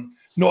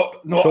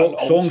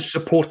 songs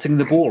supporting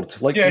the board,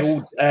 like the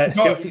old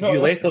Celtic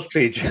View Letters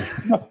page.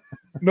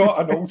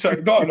 Not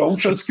an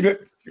ultras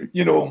group,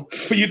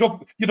 But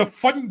you'd have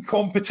fun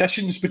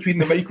competitions between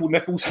the Michael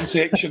Nicholson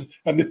section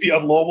and the Peter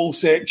Lawwell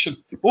section.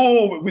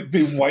 Oh, it would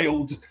be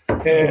wild.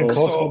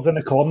 Crosswords in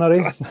the corner,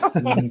 eh?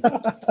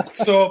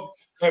 So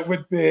it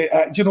would be,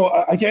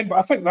 again, but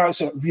I think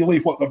that's really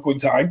what they're going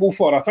to angle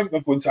for. I think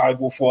they're going to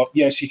angle for,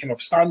 yes, you can have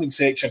a standing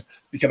section,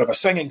 you can have a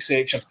singing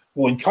section.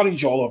 We'll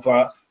encourage all of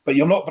that, but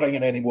you're not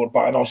bringing any more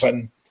banners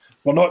in.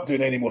 We're not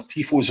doing any more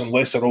tifos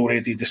unless they're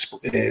already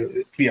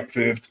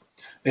pre-approved.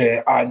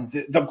 And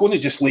they're going to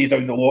just lay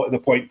down the law to the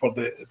point where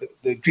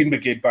the Green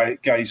Brigade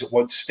guys that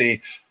want to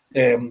stay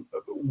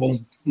will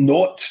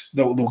not.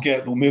 They'll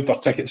move their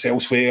tickets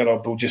elsewhere,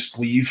 or they'll just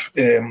leave.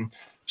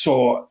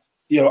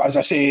 As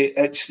I say,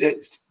 it's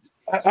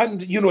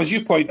and as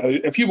you point out,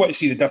 if you want to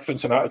see the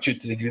difference in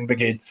attitude to the Green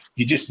Brigade,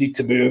 you just need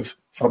to move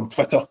from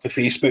Twitter to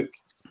Facebook.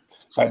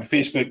 And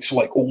Facebook's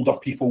like older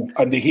people,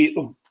 and they hate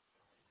them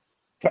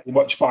pretty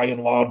much by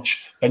and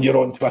large. And you're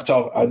on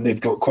Twitter, and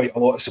they've got quite a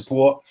lot of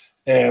support.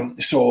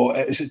 So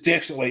it's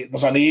definitely,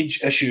 there's an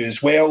age issue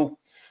as well.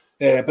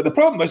 But the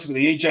problem is with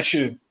the age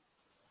issue,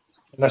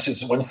 and this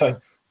is one thing,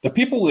 the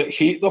people that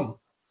hate them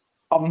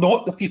are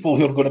not the people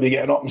who are going to be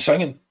getting up and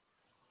singing.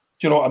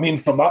 Do you know what I mean?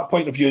 From that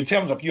point of view, in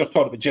terms of you're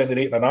talking about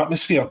generating an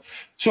atmosphere.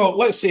 So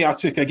let's say I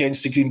took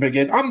against the Green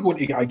Brigade. I'm going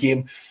to get a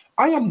game.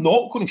 I am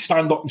not going to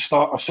stand up and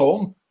start a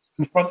song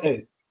in front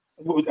of,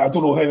 I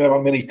don't know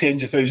however many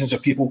tens of thousands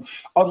of people,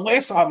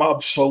 unless I'm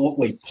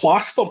absolutely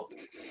plastered.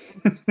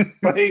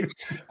 Right?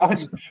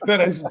 And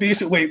there is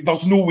basically,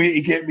 there's no way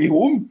to get me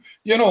home,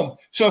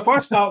 So if I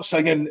start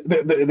singing,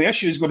 the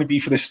issue is going to be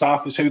for the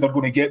staff is how they're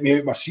going to get me out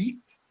of my seat,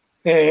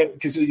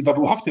 because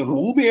they'll have to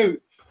roll me out,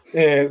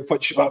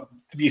 which,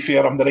 to be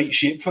fair, I'm the right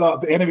shape for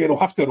that. But anyway, they'll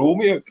have to roll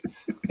me out.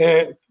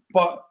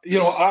 But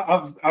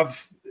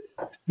I've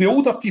the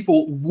older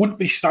people won't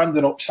be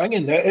standing up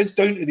singing. It is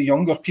down to the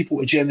younger people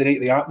to generate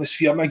the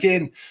atmosphere. And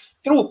again,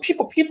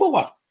 people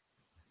are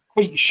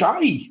quite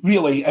shy,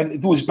 really,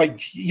 and those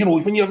big,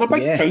 when you're in a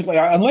big crowd like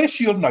that, unless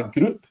you're in a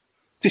group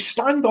to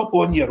stand up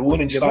on your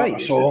own and start a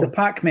song. The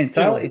pack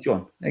mentality,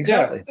 John.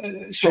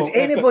 Exactly. So, has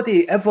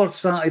anybody ever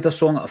started a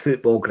song at a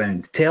football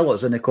ground? Tell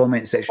us in the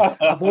comment section.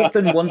 I've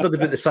often wondered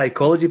about the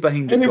psychology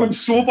behind it. Anyone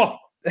sober?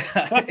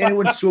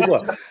 Anyone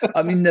sober?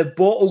 I mean, the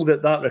bottle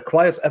that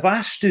requires. If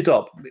I stood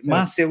up,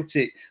 my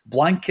Celtic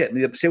blanket,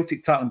 the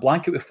Celtic tartan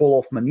blanket would fall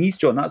off my knees,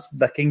 John. That's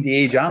the kind of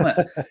age I'm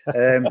at.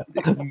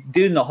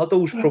 Doing the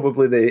huddle's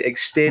probably the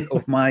extent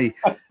of my,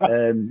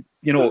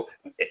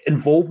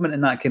 involvement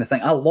in that kind of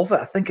thing. I love it.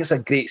 I think it's a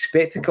great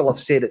spectacle. I've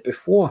said it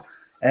before.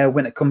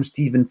 When it comes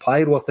to even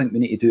pyro, I think we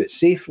need to do it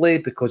safely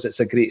because it's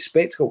a great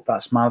spectacle.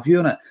 That's my view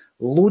on it.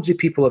 Loads of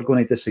people are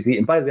going to disagree.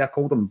 And by the way, I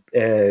called him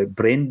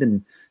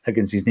Brendan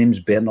Higgins. His name's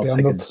Bernard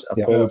Higgins.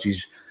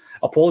 Apologies.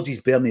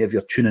 Apologies, Bernie, if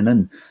you're tuning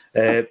in.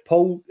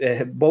 Paul,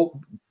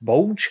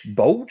 Bulge?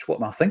 What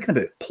am I thinking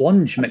about?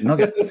 Plunge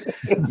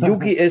McNugget.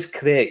 Yogi is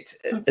correct.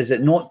 Is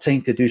it not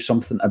time to do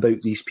something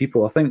about these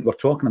people? I think we're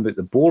talking about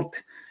the board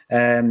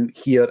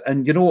here.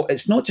 And,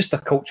 it's not just a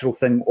cultural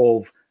thing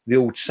of the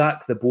old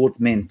sack the board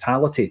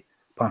mentality.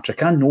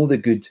 Patrick, I know the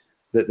good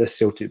that this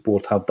Celtic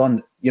board have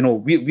done.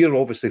 We're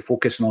obviously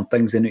focusing on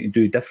things they need to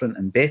do different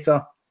and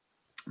better,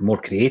 more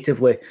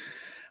creatively.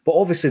 But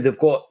obviously they've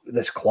got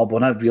this club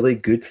on a really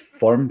good,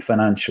 firm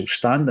financial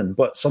standing.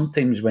 But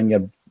sometimes when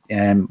you're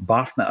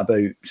barfing at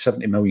about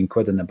 70 million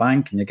quid in the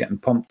bank and you're getting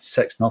pumped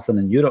 6-0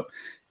 in Europe,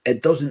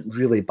 it doesn't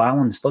really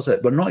balance, does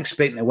it? We're not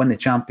expecting to win the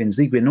Champions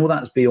League. We know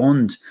that's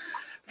beyond,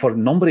 for a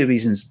number of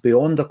reasons,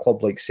 beyond a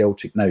club like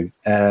Celtic now,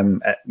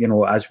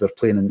 as we're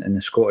playing in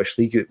the Scottish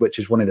League, which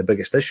is one of the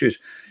biggest issues.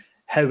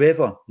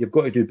 However, you've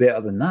got to do better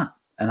than that.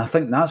 And I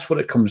think that's what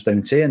it comes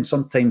down to. And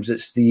sometimes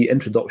it's the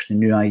introduction of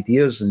new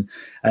ideas and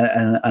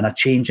a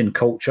change in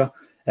culture.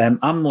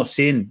 I'm not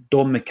saying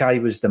Don Mackay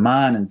was the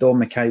man and Don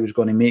Mackay was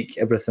going to make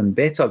everything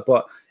better,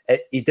 but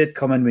he did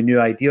come in with new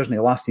ideas and he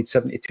lasted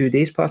 72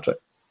 days, Patrick.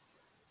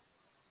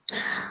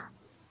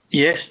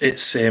 Yeah,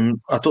 it's. I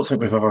don't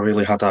think we've ever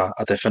really had a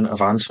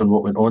definitive answer on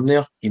what went on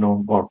there.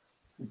 We're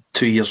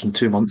 2 years and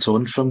 2 months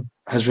on from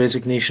his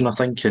resignation, I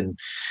think, and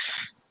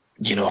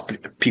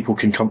people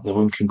can come to their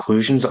own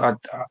conclusions. I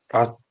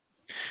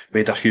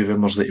read a few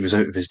rumours that he was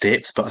out of his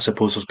depth, but I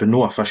suppose there's been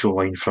no official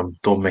line from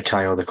Don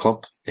Mackay or the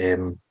club.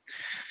 And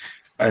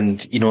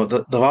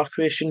there are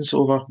questions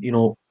over,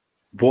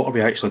 what are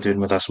we actually doing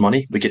with this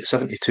money? We get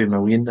 72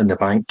 million in the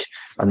bank,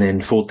 and then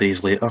 4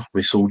 days later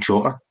we sold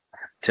Jota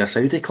to a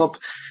Saudi club.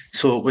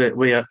 So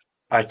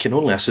I can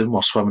only assume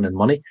we're swimming in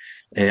money.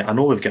 I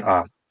know we've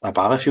got a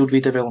Barrafield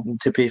redevelopment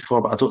to pay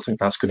for, but I don't think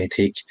that's going to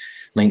take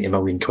 90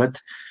 million quid.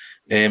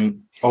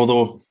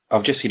 Although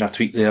I've just seen a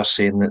tweet there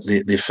saying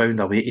that they found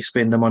a way to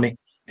spend the money.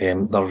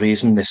 They're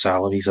raising the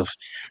salaries of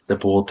the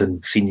board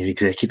and senior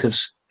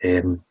executives.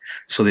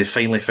 So they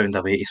finally found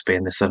a way to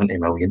spend the 70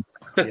 million,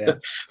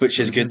 which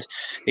is good.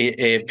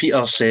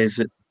 Peter says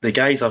that the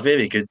guys are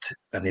very good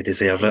and they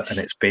deserve it, and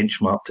it's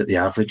benchmarked at the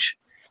average.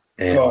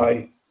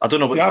 I don't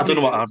know what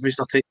average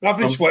they're taking.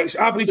 It's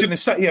average in the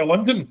city of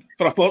London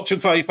for a Fortune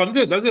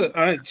 500, is it?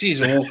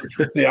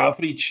 The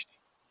average.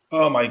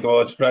 Oh my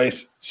God! Right,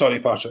 sorry,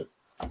 Patrick.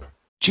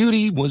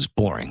 Judy was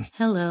boring.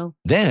 Hello.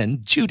 Then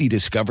Judy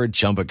discovered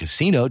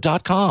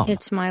ChumbaCasino.com.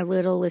 It's my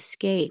little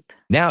escape.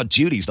 Now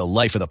Judy's the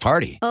life of the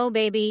party. Oh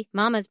baby,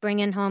 Mama's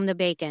bringing home the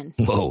bacon.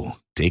 Whoa,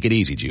 take it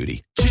easy,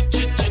 Judy.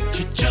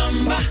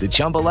 The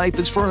Chumba life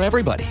is for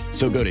everybody.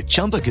 So go to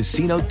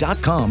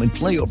ChumbaCasino.com and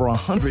play over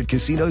 100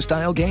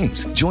 casino-style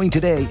games. Join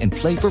today and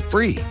play for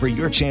free for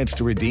your chance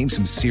to redeem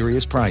some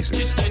serious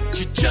prizes.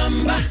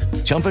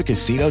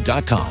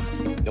 ChumbaCasino.com.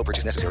 No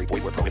purchase necessary.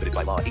 Void where prohibited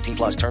by law.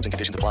 18+ terms and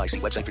conditions apply. See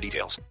website for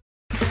details.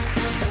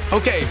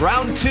 Okay,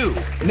 round two.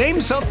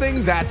 Name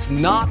something that's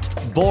not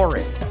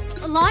boring.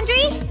 A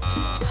laundry?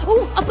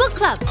 Ooh, a book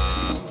club.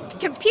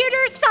 Computer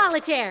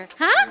solitaire,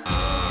 huh?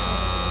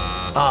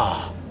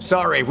 Ah,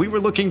 sorry. We were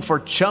looking for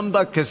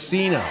Chumba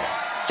Casino.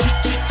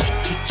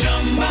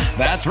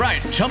 That's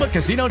right.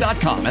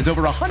 ChumbaCasino.com has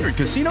over 100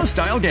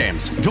 casino-style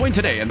games. Join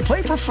today and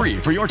play for free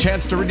for your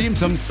chance to redeem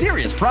some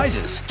serious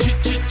prizes.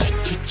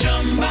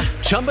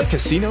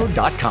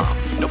 ChumbaCasino.com.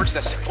 No purchase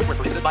necessary. Void where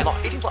prohibited by law.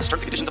 18+ terms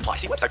and conditions apply.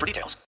 See website for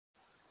details.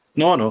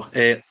 No.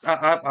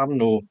 I'm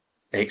no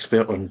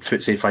expert on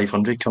FTSE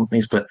 500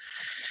 companies, but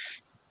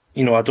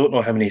I don't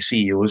know how many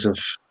CEOs of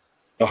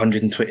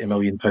 £120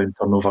 million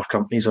turnover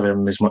companies are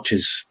earning as much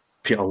as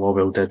Peter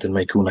Lawwell did and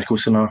Michael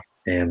Nicholson are.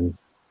 I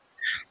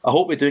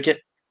hope we do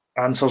get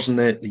answers in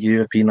the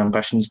European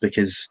ambitions,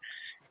 because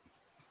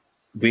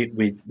we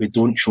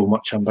don't show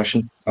much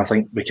ambition. I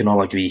think we can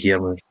all agree here,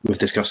 we've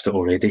discussed it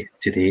already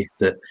today,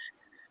 that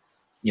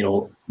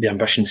the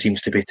ambition seems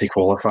to be to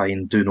qualify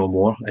and do no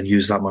more and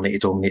use that money to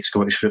dominate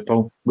Scottish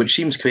football, which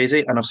seems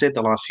crazy. And I've said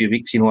the last few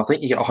weeks, I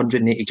think you get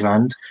 180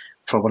 grand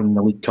for winning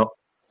the League Cup,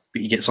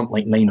 but you get something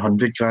like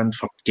 900 grand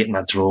for getting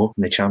a draw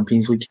in the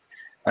Champions League.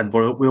 And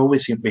we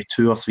always seem to be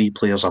 2 or 3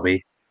 players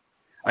away.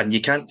 And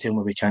you can't tell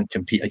me we can't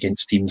compete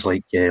against teams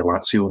like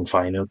Lazio and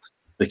Feyenoord,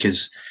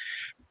 because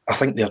I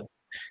think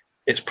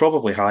it's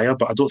probably higher,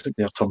 but I don't think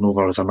their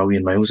turnover is a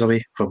million miles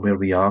away from where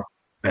we are.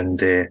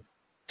 And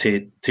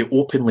to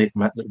openly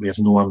admit that we have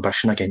no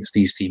ambition against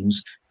these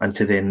teams and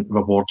to then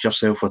reward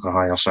yourself with a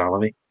higher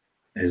salary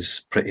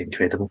is pretty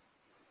incredible.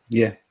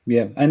 Yeah,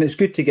 and it's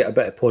good to get a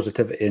bit of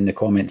positivity in the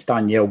comments.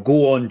 Danielle,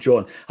 go on,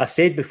 John. I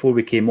said before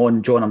we came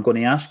on, John, I'm going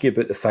to ask you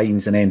about the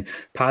fines, and then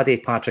Paddy,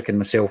 Patrick and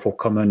myself will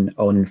come in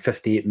on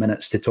 58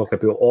 minutes to talk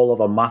about all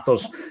other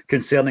matters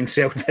concerning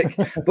Celtic.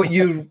 But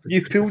you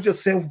pulled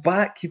yourself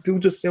back. You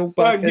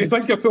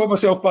think I pulled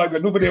myself back,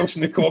 but nobody else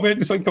in the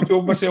comments think I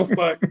pulled myself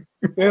back.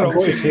 They're all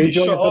saying,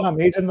 John, you've done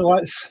amazing.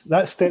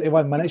 That's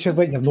 31 minutes you've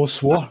waiting. You've no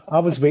swore. I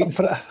was waiting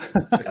for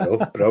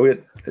it.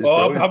 Brilliant.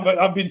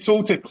 I've been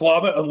told to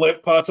clam it and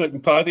let Patrick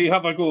and Paddy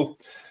have a go.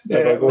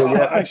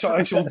 I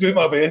shall do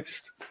my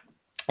best.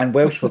 And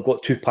whilst we've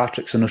got two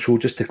Patricks on the show,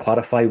 just to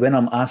clarify, when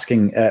I'm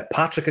asking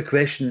Patrick a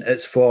question,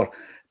 it's for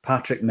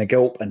Patrick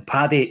McGilp, and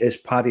Paddy is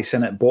Paddy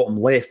sitting at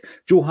bottom left.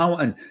 Joe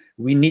Hamilton,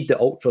 we need the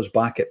Ultras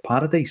back at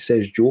Paradise,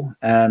 says Joe.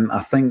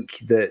 I think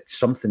that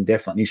something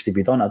definitely needs to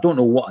be done. I don't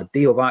know what a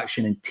day of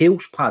action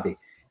entails, Paddy.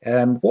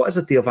 What is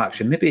a day of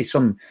action? Maybe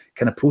some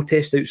kind of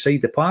protest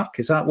outside the park?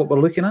 Is that what we're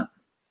looking at?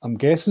 I'm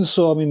guessing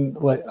so. I mean,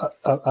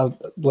 I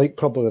like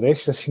probably the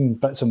rest, I've seen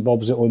bits and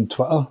bobs on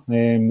Twitter.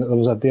 There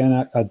was a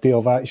day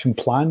of action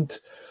planned.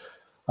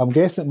 I'm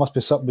guessing it must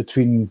be something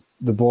between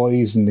the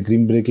boys and the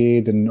Green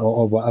Brigade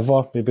or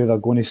whatever. Maybe they're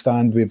going to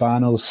stand with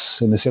banners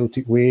in the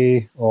Celtic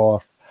way.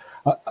 Or,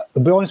 I'll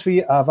be honest with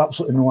you, I have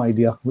absolutely no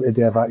idea what a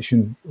day of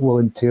action will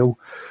entail.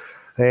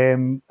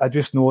 I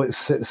just know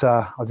it's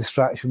a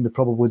distraction we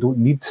probably don't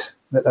need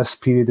at this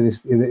period of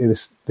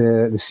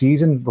the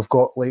season. We've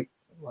got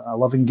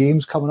 11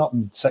 games coming up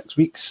in 6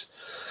 weeks,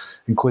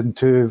 including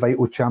 2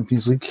 vital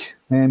Champions League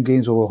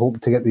games where we're hoping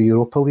to get the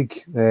Europa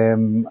League.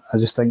 I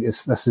just think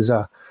this is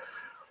a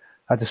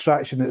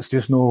distraction that's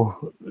just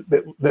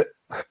that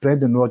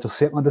Brendan Rodgers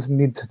certainly doesn't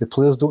need. The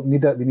players don't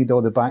need it. They need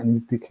all the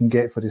backing they can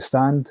get for the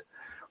stand.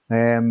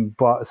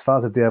 But as far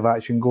as the day of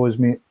action goes,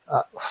 mate,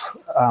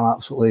 I'm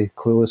absolutely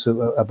clueless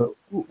about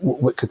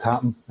what could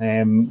happen.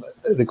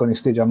 They're going to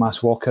stage a mass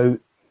walkout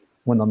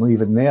when they're not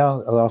even there.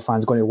 Other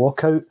fans going to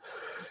walk out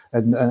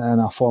in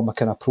a form of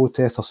kind of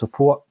protest or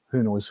support.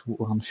 Who knows?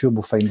 I'm sure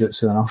we'll find out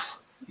soon enough.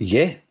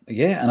 Yeah.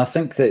 And I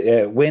think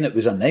that when it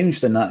was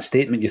announced in that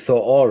statement, you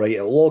thought, all right,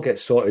 it'll all get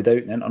sorted out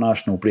in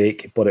international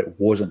break, but it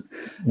wasn't.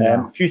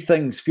 Yeah.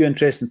 Few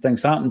interesting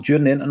things happened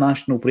during the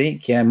international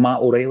break. Matt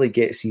O'Reilly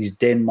gets his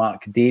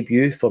Denmark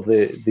debut for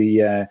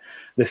the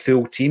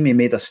full team. He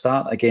made a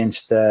start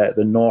against the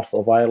North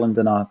of Ireland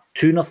in a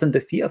 2-0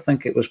 defeat, I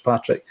think it was,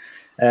 Patrick.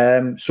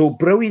 So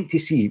brilliant to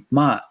see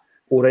Matt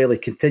O'Reilly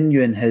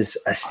continuing his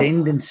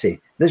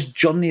ascendancy, this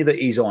journey that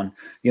he's on.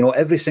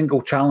 Every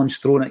single challenge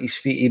thrown at his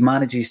feet, he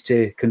manages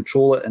to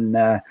control it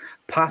and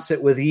pass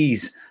it with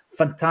ease.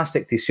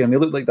 Fantastic to see him. He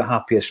looked like the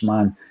happiest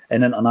man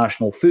in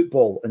international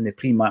football in the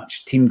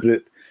pre-match team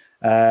group.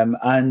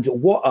 And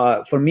what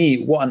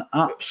an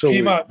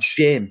absolute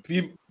gem.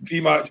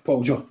 Pre-match,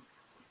 Paul Joe.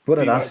 What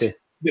did I say?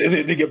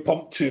 They get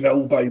pumped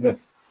 2-0 by the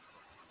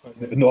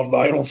Northern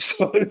Ireland.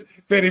 So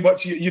very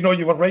much, you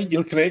were right.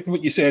 You're correct in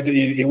what you said.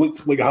 He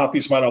looked like the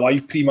happiest man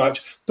alive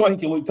pre-match. Don't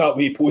think he looked that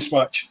way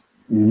post-match.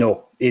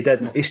 No, he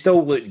didn't. He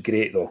still looked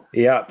great, though.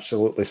 He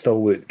absolutely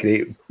still looked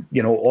great.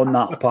 On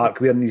that park,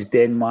 wearing his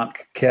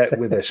Denmark kit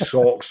with his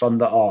socks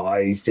under. Oh,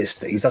 he's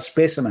a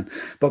specimen.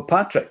 But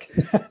Patrick,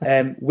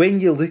 when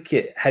you look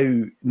at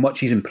how much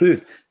he's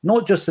improved,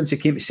 not just since he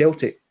came to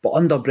Celtic, but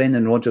under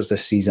Brendan Rodgers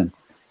this season,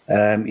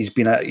 he's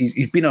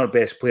been our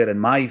best player in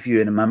my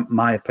view and in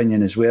my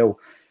opinion as well.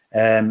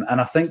 And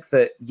I think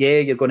that,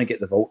 you're going to get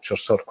the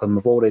vultures circling.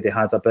 We've already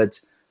had a bid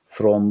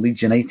from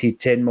Leeds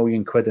United, 10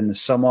 million quid in the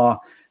summer.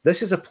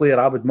 This is a player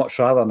I would much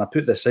rather, and I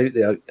put this out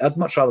there, I'd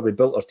much rather we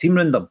built our team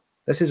around him.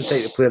 This is the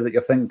type of player that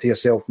you're thinking to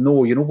yourself,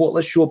 no, you know what,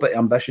 let's show a bit of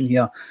ambition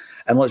here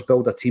and let's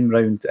build a team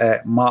around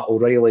Matt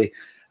O'Reilly.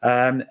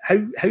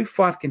 How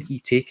far can he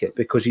take it?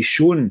 Because he's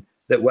shown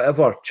that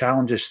whatever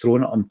challenge is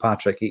thrown at him,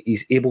 Patrick,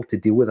 he's able to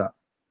deal with that.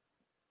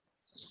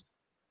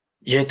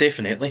 Yeah,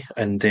 definitely.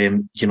 And,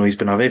 he's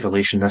been a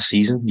revelation this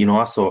season.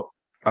 I thought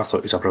he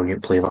was a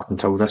brilliant player up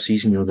until this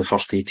season, the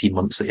first 18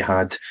 months that he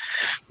had.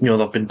 There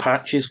have been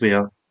patches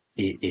where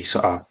he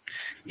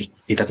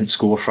didn't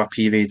score for a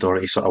period or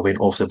he sort of went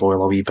off the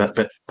boil a wee bit.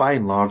 But by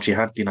and large, he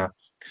had been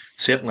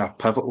certainly a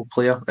pivotal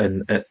player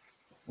and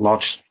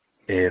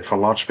for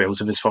large spells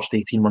of his first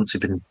 18 months,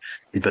 he'd been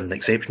an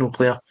exceptional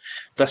player.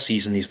 This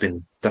season, he's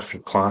been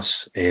different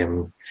class.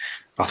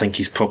 I think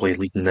he's probably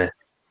leading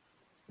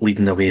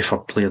the way for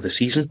player of the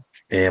season.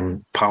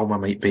 Palmer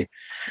might be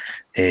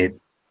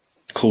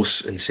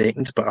close in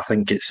second, but I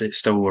think it's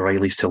still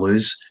O'Reilly's to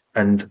lose.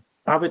 And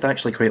I would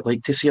actually quite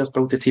like to see us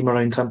build a team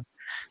around him,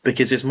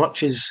 because as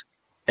much as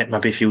it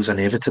maybe feels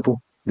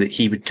inevitable that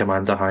he would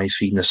command a highest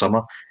fee in the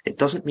summer, it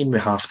doesn't mean we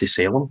have to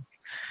sell him.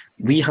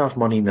 We have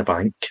money in the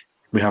bank.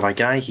 We have a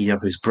guy here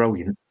who's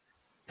brilliant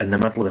in the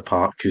middle of the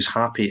park, who's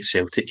happy at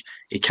Celtic.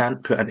 He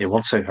can't put into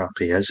words how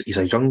happy he is. He's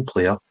a young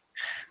player.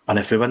 And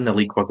if we win the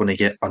league, we're going to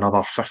get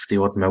another 50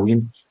 odd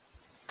million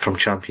from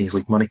Champions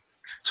League money.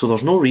 So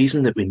there's no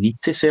reason that we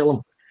need to sell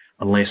him.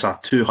 unless a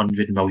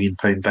 £200 million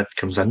bid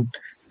comes in,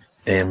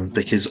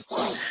 because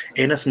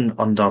anything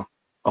under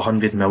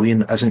 100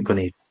 million isn't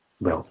going to,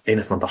 well,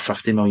 anything under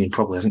 50 million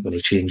probably isn't going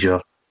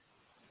to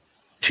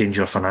change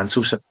your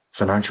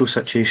financial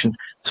situation.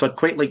 So I'd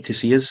quite like to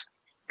see us,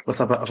 with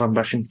a bit of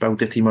ambition,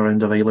 build a team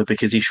around O'Reilly,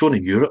 because he's shown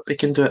in Europe he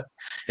can do it.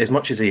 As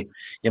much as he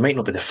might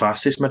not be the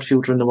fastest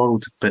midfielder in the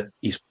world, but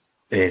he's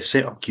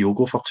set up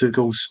Kyogo for 2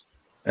 goals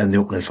in the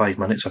opening 5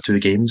 minutes of 2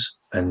 games.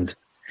 And,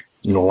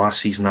 last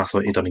season I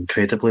thought he'd done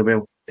incredibly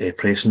well,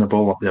 pressing the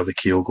ball up there with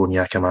Kyogo and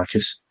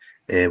Giakoumakis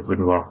when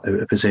we were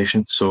out of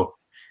possession. So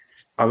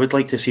I would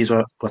like to see us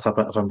with a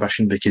bit of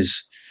ambition,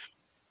 because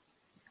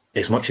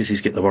as much as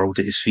he's got the world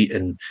at his feet,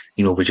 and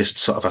we just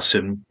sort of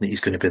assume that he's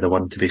going to be the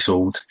one to be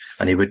sold,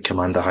 and he would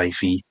command a high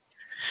fee.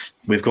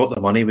 We've got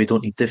the money, we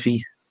don't need the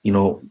fee.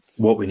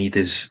 What we need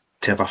is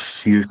to have a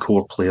few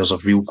core players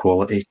of real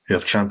quality who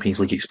have Champions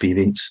League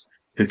experience,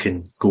 who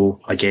can go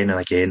again and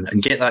again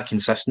and get that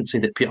consistency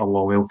that Peter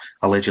Lawwell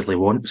allegedly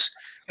wants.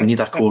 We need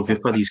a core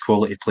group of these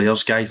quality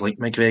players, guys like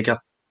McGregor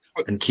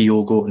and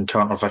Kyogo and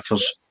Carter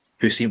Vickers,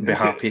 who seem to be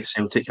happy at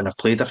Celtic and have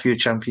played a few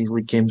Champions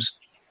League games.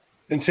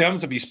 In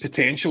terms of his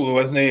potential, though,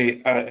 isn't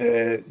he?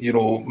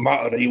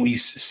 Matt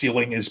O'Reilly's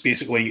ceiling is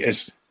basically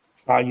as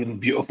high and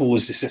beautiful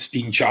as the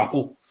Sistine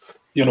Chapel.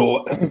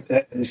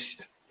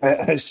 His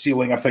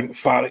ceiling, I think,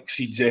 far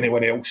exceeds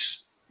anyone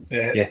else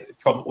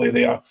currently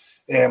there.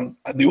 And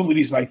the only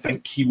reason I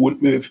think he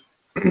won't move,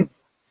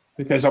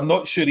 because I'm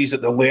not sure he's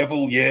at the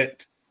level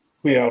yet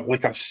where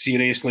like a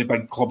seriously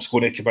big club's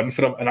going to come in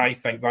for him, and I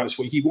think that's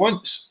what he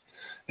wants.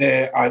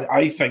 And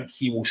I think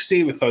he will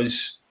stay with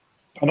us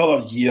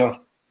another year.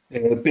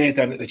 Bed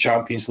in at the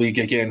Champions League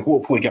again,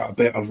 hopefully get a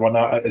better run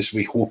at it, as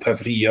we hope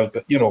every year.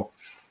 But,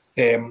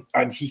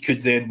 and he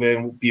could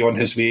then be on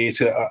his way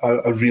to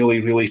a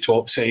really, really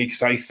top side,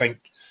 because I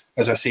think,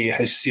 as I say,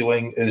 his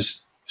ceiling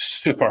is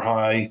super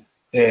high.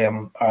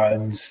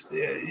 As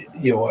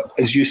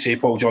you say,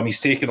 Paul John, he's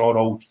taken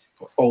on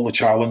all the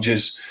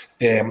challenges.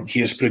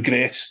 He has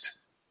progressed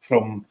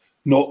from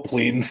not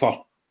playing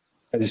for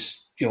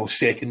his,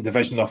 second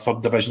division or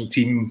third division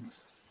team.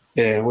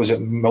 Was it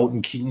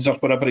Milton Keynes or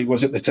whatever he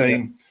was at the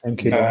time?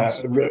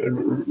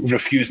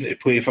 Refusing to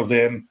play for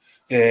them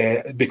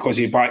because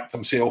he backed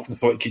himself and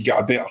thought he could get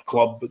a better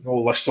club and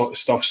all this sort of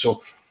stuff.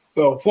 So,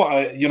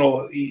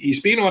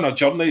 he's been on a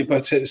journey,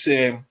 but it's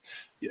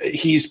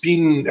he's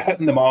been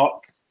hitting the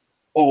mark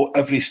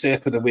every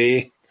step of the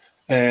way.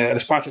 And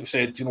as Patrick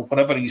said,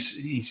 whenever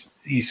he's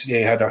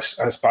had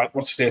his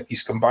backward step,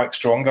 he's come back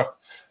stronger.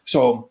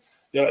 So,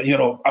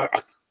 a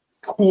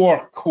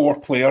core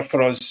player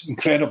for us,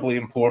 incredibly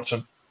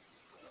important.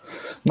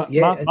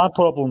 My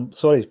problem,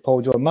 sorry,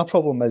 Paul John, my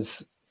problem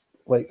is,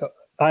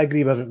 I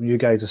agree with everything you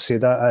guys have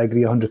said. I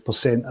agree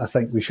 100%. I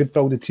think we should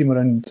build a team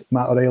around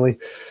Matt O'Reilly.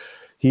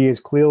 He has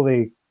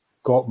clearly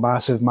got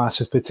massive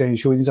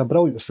potential. He's a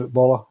brilliant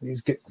footballer.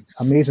 He's got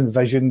amazing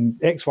vision,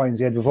 X, Y, and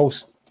Z. We've all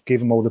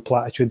gave him all the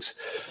platitudes.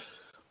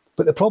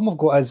 But the problem I've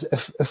got is,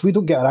 if we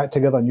don't get our act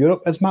together in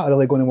Europe, is Matt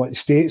O'Reilly going to want to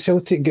stay at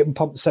Celtic and get him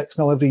pumped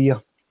 6-0 every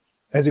year?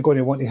 Is he going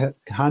to want to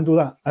handle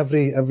that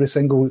every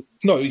single?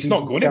 No, he's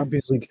not going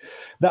Champions League.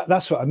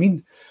 That's what I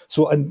mean.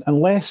 So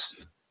unless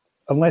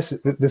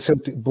the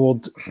Celtic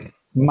board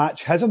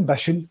match his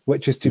ambition,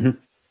 which is to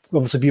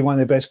obviously be one of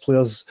the best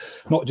players,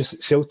 not just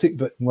at Celtic,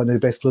 but one of the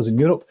best players in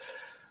Europe,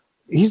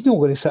 he's not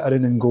going to sit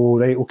around and go,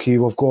 right, okay,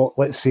 we've got,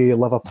 let's say,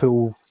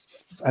 Liverpool,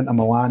 Inter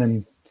Milan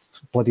and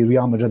bloody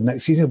Real Madrid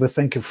next season. We're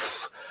thinking,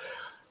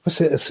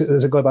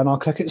 there's a going to be another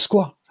cricket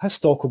score. His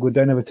stock will go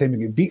down every time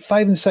you get beat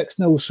 5 and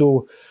 6-0.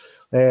 So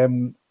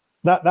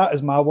that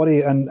is my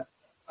worry, and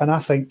I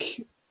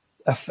think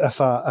if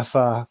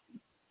a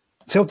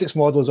Celtic's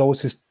model is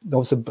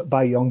also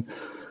buy young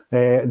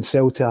and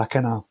sell to a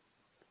kind of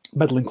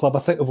middling club. I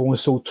think they've only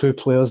sold 2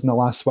 players in the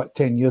last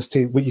 10 years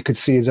to what you could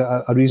say is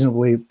a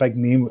reasonably big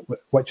name,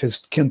 which is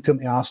Kieran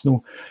Tierney to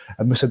Arsenal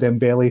and Moussa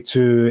Dembele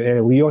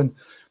to Lyon.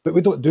 But we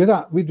don't do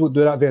that. We don't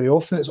do that very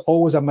often. It's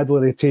always a middle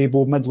of the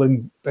table,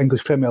 middling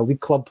English Premier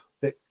League club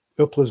that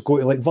our players go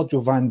to, like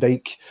Virgil van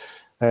Dijk,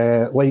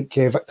 like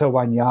Victor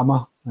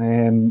Wanyama,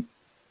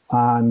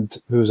 and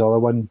who's the other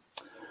one?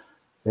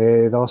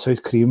 The other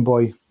South Korean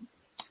boy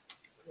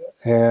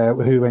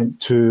who went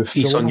to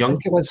Ki-Sun Young. I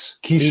think it was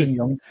Ki-Sun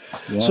Young.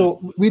 Yeah.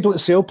 So we don't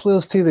sell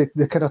players to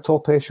the kind of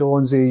top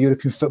echelons of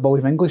European football,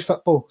 even English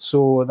football.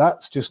 So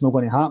that's just not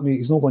going to happen.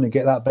 He's not going to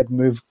get that big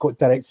move got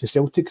direct for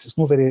Celtic, because it's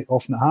not very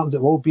often it happens.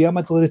 It will be a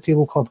middle of the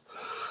table club,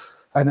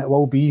 and it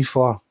will be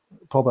for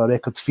probably a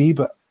record fee.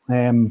 But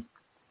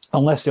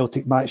unless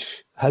Celtic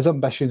match his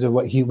ambitions of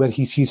where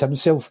he sees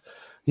himself,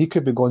 he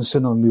could be gone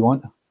sooner than we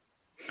want.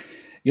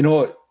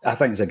 I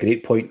think it's a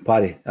great point,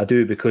 Paddy. I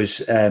do,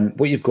 because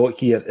what you've got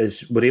here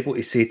is we're able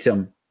to say to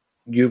him,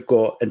 you've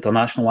got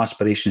international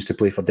aspirations to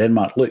play for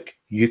Denmark. Look,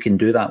 you can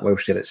do that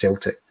whilst you're at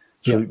Celtic.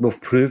 So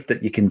we've proved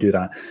that you can do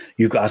that.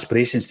 You've got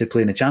aspirations to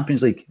play in the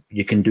Champions League.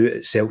 You can do it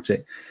at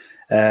Celtic.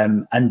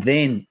 And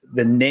then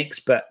the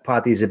next bit,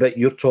 Paddy, is the bit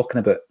you're talking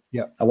about.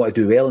 Yeah. I want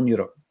to do well in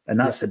Europe. And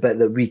that's the bit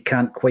that we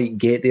can't quite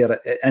get there.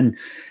 And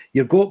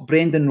you've got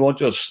Brendan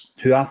Rodgers,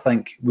 who I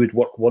think would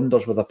work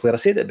wonders with a player. I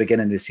said at the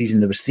beginning of the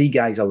season, there was 3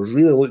 guys I was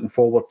really looking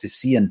forward to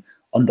seeing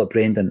under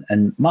Brendan,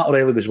 and Matt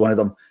O'Reilly was one of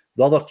them.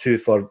 The other 2,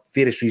 for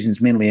various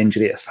reasons, mainly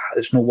injury,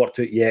 it's not worked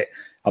out yet,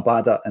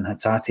 Abada and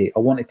Hatate. I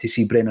wanted to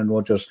see Brendan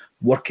Rodgers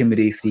working with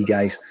these 3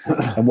 guys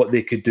and what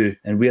they could do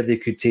and where they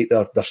could take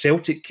their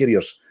Celtic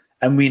careers.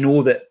 And we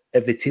know that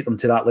if they take them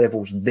to that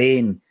levels,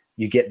 then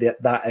you get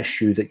that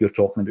issue that you're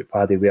talking about,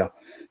 Paddy, where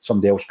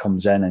somebody else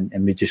comes in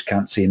and we just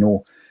can't say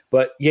no.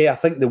 But yeah, I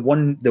think the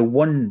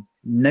one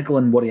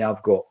niggling worry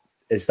I've got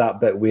is that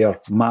bit where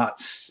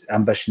Matt's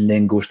ambition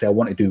then goes to, I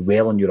want to do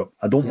well in Europe.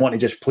 I don't want to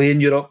just play in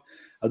Europe.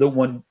 I don't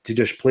want to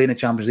just play in the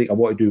Champions League. I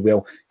want to do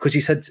well. Because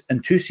he's had, in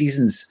 2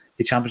 seasons,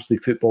 the Champions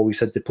League football, he's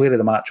had the player of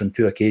the match on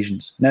 2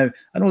 occasions. Now,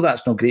 I know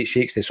that's not great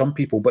shakes to some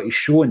people, but he's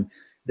shown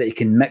that he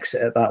can mix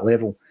it at that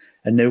level.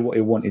 And now what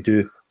he want to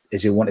do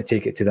is he want to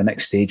take it to the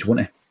next stage,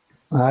 won't he?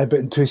 Aye, but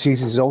in 2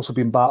 seasons, he's also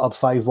been battered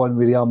 5-1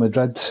 with Real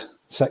Madrid,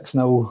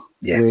 6-0.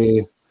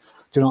 Yeah.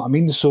 Do you know what I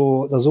mean?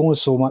 So there's only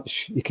so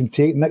much you can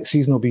take. Next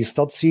season will be his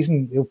 3rd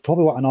season. He'll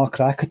probably want another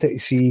crack at it to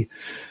see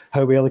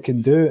how well he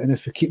can do. And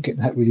if we keep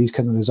getting hit with these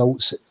kind of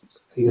results,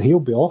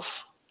 he'll be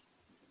off.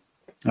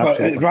 But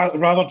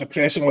rather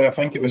depressingly, I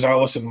think it was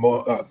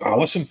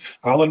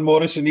Alan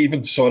Morrison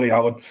even, sorry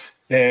Alan,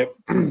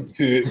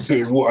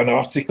 who wrote an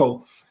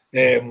article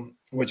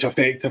which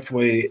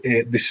effectively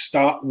the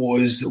stat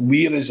was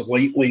we're as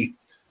likely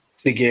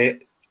to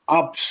get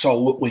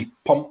absolutely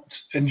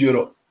pumped in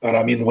Europe, and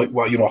I mean like,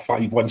 well, you know, a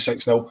 5-1,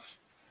 6-0,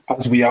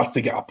 as we are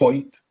to get a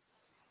point,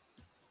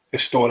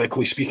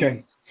 historically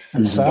speaking.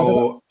 And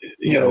so,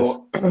 you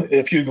know,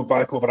 if you go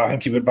back over, I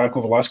think you went back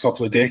over the last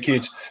couple of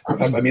decades,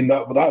 I mean,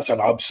 that's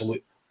an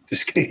absolute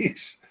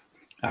disgrace.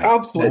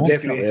 Absolute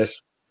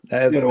disgrace.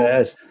 It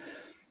is.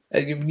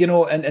 You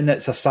know, and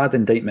it's a sad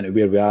indictment of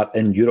where we are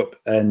in Europe.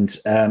 And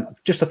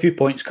just a few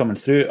points coming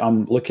through.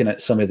 I'm looking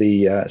at some of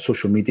the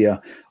social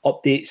media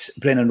updates.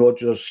 Brendan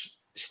Rodgers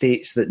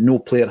states that no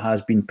player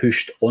has been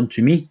pushed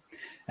onto me.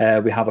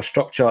 We have a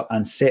structure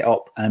and set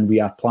up, and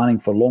we are planning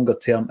for longer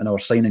term in our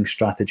signing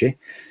strategy.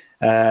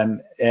 Joe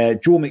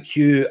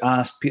McHugh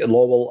asked Peter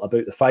Lawwell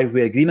about the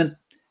 5-way agreement,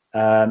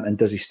 and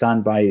does he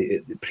stand by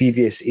the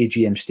previous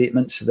AGM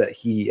statements that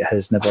he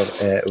has never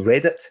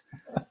read it?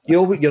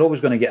 You're always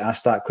going to get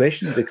asked that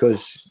question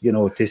because, you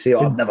know, to say,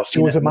 I've never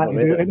seen Joe's it. Joe's a man to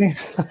do it, isn't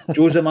he?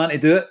 Joe's a man to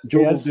do it.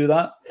 Joe will do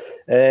that.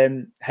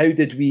 How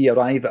did we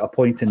arrive at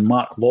appointing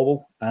Mark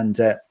Lawwell? And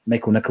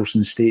Michael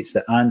Nicholson states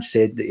that Ange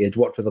said that he had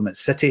worked with him at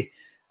City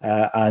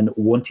and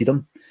wanted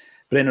him.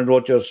 Brendan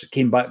Rodgers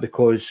came back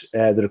because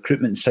the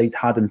recruitment side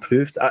had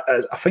improved.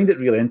 I find it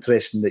really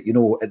interesting that, you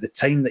know, at the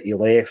time that he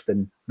left,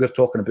 and we're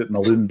talking about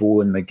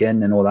Malumbo and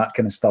McGinn and all that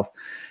kind of stuff,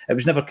 it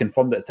was never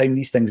confirmed at the time.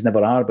 These things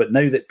never are. But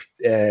now that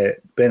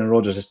Brendan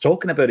Rodgers is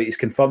talking about it, he's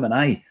confirming,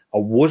 I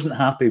wasn't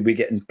happy with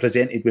getting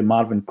presented with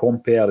Marvin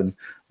Compere and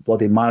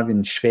bloody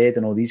Marvin Schved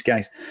and all these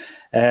guys.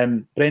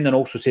 Brendan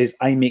also says,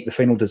 I make the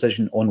final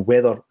decision on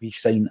whether we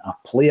sign a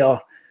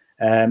player.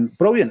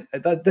 Brilliant.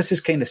 This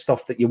is kind of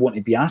stuff that you want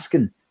to be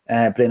asking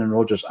Brendan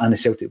Rodgers and the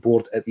Celtic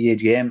board at the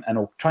AGM, and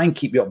I'll try and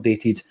keep you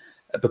updated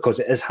because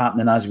it is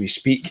happening as we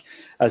speak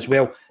as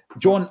well.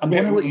 John, I'm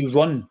going to let you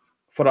run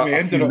for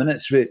a few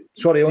minutes.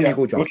 Sorry, on you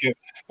go, John. Okay.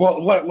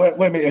 Well, let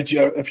me.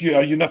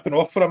 Are you nipping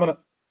off for a minute?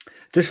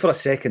 Just for a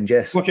second,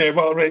 yes. Okay.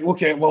 Well, right.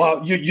 Okay.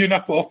 Well, you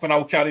nip off, and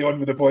I'll carry on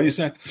with the boys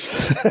then.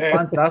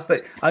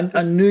 Fantastic.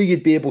 I knew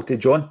you'd be able to,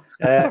 John.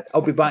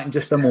 I'll be back in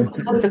just a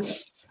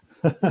moment.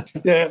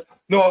 Yeah.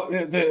 No,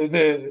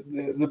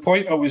 the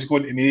point I was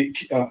going to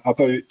make about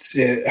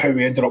how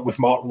we ended up with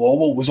Mark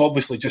Lawwell was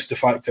obviously just the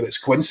fact that it's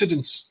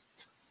coincidence,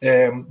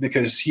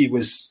 because he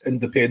was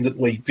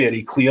independently,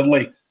 very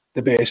clearly,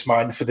 the best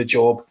man for the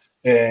job,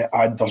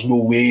 and there's no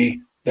way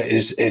that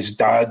his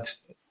dad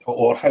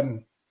or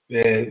him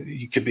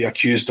he could be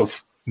accused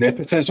of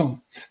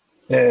nepotism.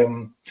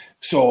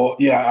 So,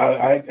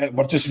 yeah,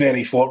 we're just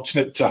very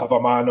fortunate to have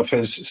a man of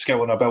his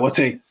skill and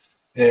ability.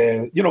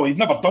 You know, he'd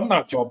never done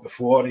that job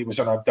before. He was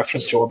in a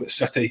different job at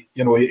City.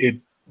 You know,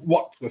 he'd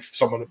worked with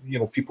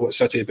people at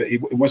City, but he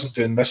wasn't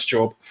doing this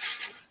job.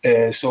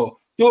 So,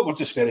 you know, we're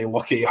just very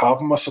lucky to have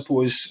him, I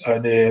suppose,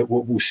 and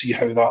we'll see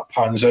how that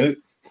pans out.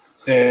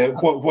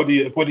 What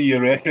do you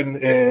reckon,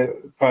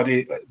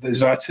 Paddy?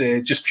 Is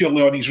that just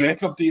purely on his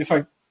record, do you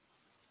think?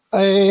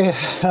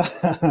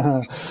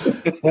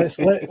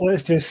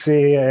 Let's just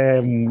say,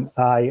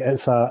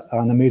 it's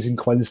an amazing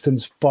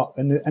coincidence. But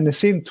in the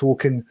same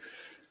token,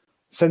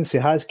 since he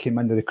has came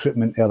in, the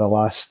recruitment of the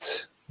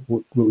last,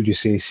 what would you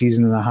say,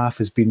 season and a half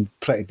has been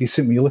pretty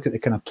decent. When you look at the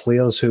kind of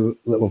players that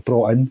we've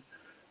brought in,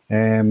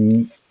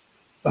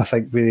 I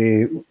think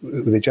with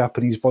the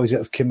Japanese boys that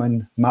have come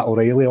in, Matt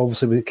O'Reilly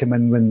obviously came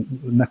in when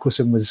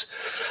Nicholson was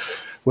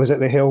at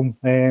the helm.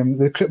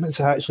 The recruitments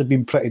have actually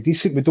been pretty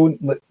decent. We don't,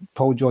 like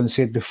Paul John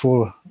said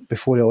before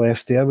he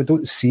left there, we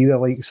don't see the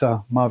likes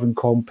of Marvin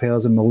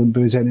Comperes and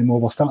Malumbus anymore.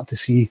 We're starting to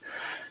see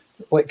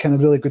like kind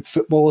of really good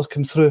footballers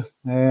come through.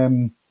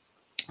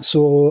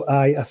 So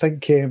I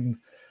think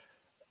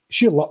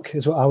sheer luck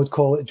is what I would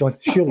call it, John.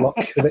 Sheer luck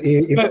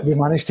that we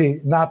managed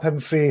to nab him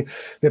for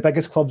the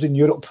biggest clubs in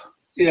Europe.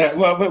 Yeah,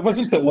 well,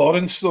 wasn't it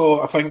Lawrence,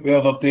 though, I think the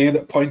other day,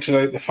 that pointed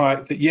out the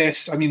fact that,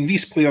 yes, I mean,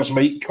 these players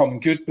might come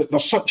good, but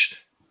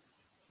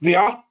they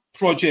are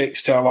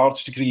projects to a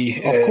large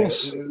degree. Of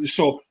course.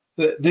 So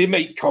they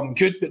might come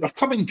good, but they're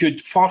coming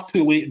good far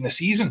too late in the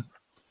season.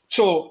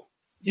 So,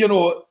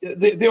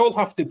 they all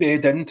have to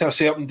bed in to a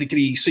certain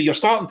degree. So you're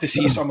starting to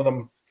see some of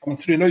them coming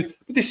through now.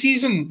 But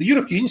the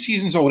European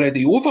season's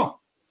already over.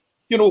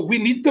 We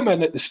need them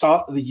in at the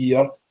start of the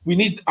year. We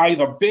need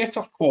either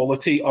better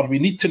quality, or we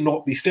need to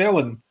not be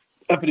selling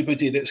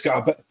everybody that's got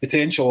a bit of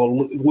potential or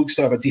looks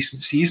to have a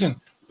decent season.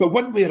 But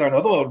one way or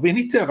another, we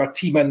need to have a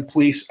team in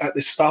place at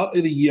the start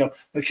of the year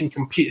that can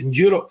compete in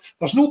Europe.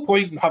 There's no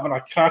point in having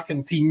a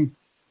cracking team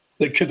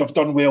that could have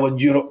done well in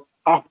Europe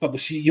after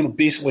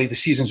basically the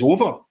season's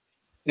over.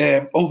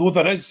 Although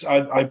there is,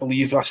 I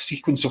believe, a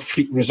sequence of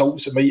freak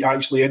results that might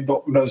actually end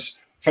up in us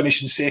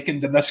finishing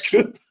second in this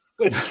group,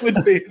 which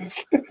would be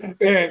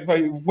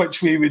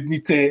which we would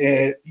need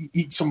to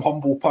eat some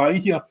humble pie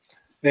here.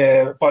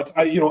 But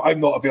I'm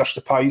not averse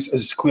to pies,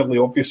 as clearly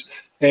obvious.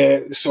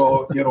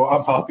 So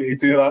I'm happy to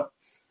do that.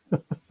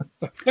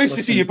 Nice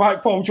to see you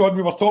back, Paul John.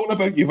 We were talking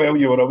about you while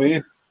you were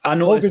away. I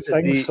know all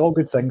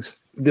good things.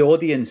 The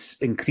audience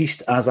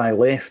increased as I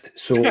left,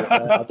 so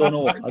I don't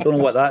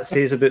know what that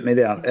says about me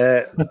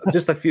there.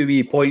 Just a few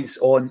wee points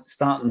on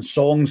starting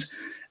songs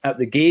at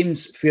the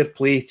games. Fair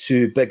play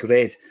to Big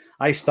Red.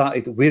 I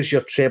started "Where's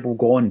Your Treble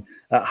Gone"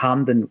 at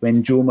Hampden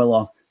when Joe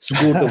Miller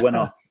scored the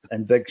winner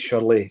and Big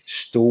Shirley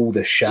stole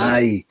the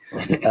shy.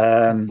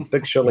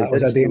 Big Shirley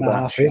did steal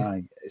that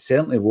shy. It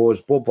certainly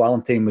was. Bob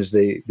Valentine was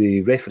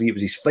the referee. It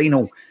was his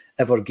final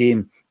ever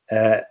game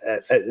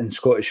in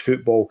Scottish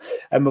football.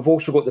 And we've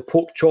also got the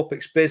Pork Chop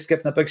Express,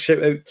 giving a big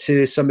shout out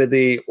to some of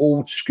the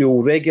old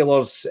school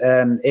regulars,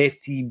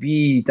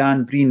 FTB,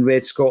 Dan Breen,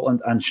 Red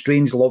Scotland, and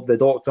Strange Love the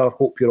Doctor.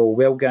 Hope you're all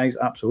well, guys.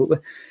 Absolutely.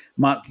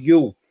 Mark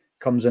Yule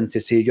comes in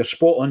to say, you're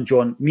spot on,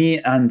 John. Me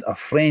and a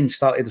friend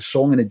started a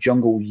song in the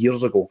jungle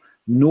years ago.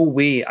 No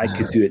way I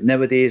could do it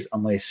nowadays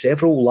unless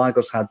several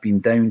lagers had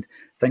been downed.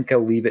 Think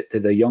I'll leave it to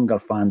the younger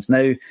fans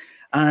now.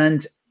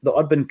 And the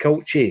Urban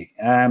Culture.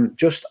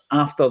 Just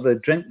after the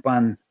drink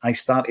ban, I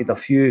started a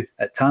few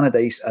at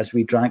Tannadice as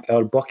we drank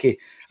our bucky.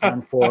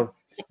 And for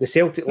the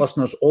Celtic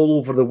listeners all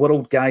over the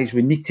world, guys,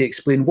 we need to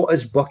explain, what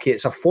is bucky?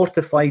 It's a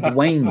fortified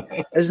wine,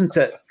 isn't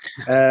it?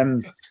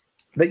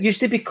 That used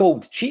to be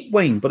called cheap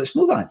wine, but it's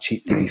not that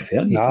cheap, to be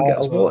fair. You can get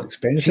a lot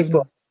expensive.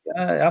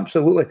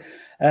 Absolutely.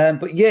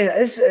 But yeah,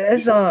 it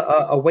is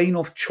a wine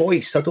of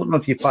choice. I don't know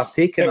if you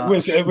partake in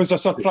that. It was a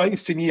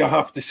surprise to me, I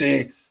have to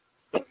say.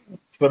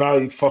 When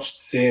I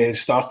first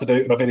started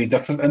out in a very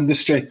different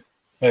industry,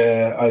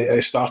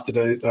 I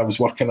was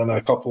working in a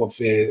couple of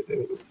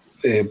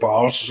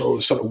bars,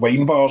 sort of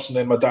wine bars, and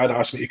then my dad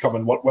asked me to come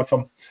and work with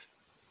him.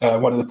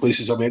 One of the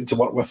places I went to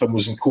work with him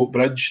was in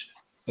Coatbridge,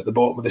 at the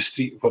bottom of the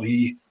street where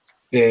he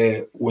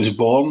was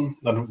born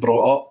and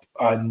brought up,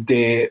 and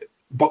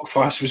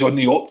Buckfast was on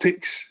the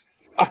optics.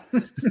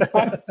 And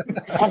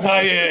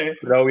I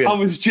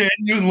was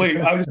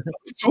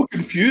so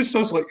confused. I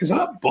was like, is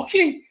that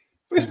Bucky?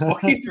 What's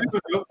Bucky doing?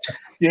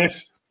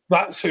 Yes,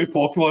 that's how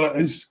popular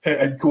it is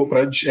in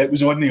Coatbridge. It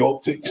was on the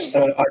optics.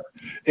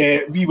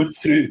 We went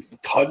through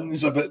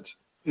tons of it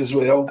as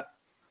well.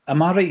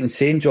 Am I right in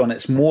saying, John,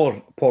 it's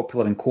more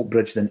popular in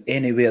Coatbridge than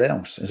anywhere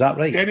else? Is that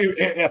right?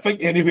 I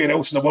think anywhere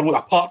else in the world,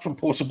 apart from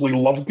possibly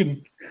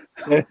Lurgan,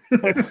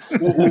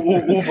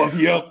 over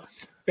here.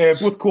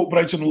 Both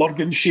Coatbridge and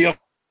Lurgan share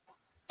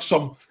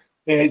some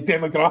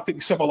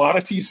demographic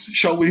similarities,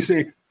 shall we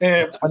say.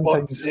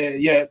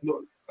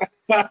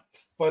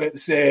 But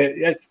it's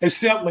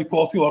certainly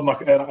popular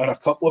in a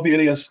couple of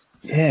areas.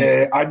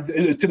 Yeah.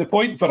 And to the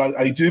point where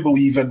I do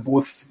believe in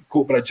both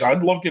Coatbridge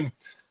and Lurgan,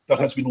 there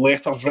has been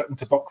letters written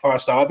to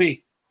Buckfast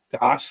Abbey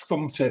to ask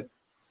them to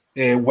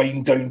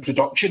wind down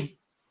production.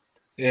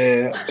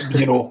 But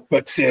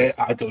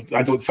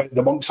I don't think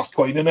the monks are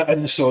coining it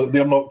in, so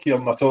they're not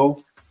caring at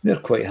all. They're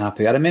quite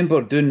happy. I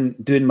remember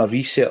doing my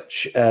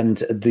research,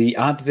 and the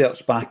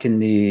adverts back in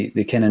the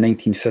kind of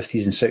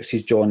 1950s and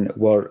 60s, John,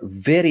 were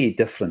very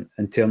different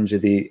in terms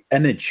of the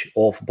image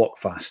of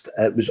Buckfast.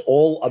 It was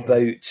all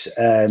about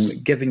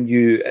giving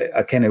you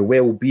a kind of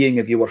well-being.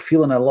 If you were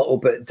feeling a little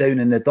bit down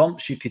in the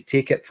dumps, you could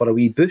take it for a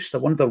wee boost. I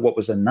wonder what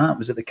was in that.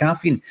 Was it the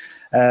caffeine?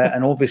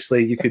 And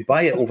obviously you could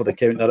buy it over the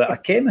counter at a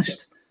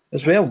chemist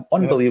as well.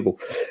 Unbelievable.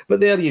 But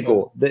there you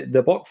go.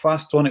 The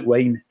Buckfast tonic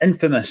wine,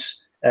 infamous.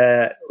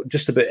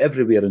 Just about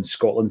everywhere in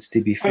Scotland,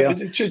 to be fair.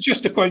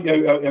 Just to point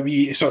out a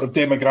wee sort of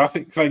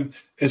demographic thing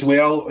as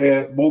well,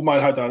 Old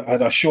Man had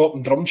a shop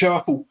in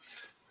Drumchapel,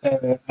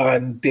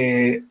 and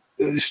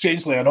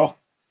strangely enough,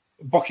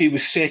 Bucky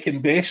was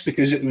second best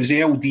because it was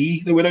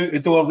LD that went out the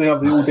door there,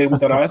 the old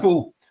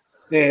Eldorado.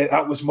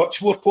 That was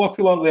much more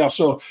popular there.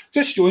 So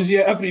just shows you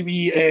every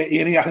wee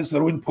area has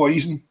their own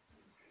poison.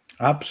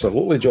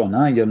 Absolutely,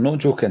 John. You're not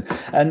joking.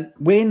 And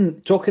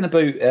when talking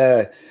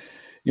about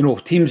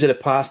teams of the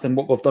past and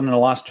what we've done in the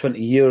last 20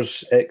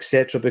 years,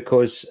 etc.,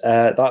 because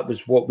that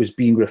was what was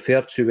being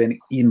referred to when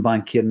Ian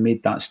Bankier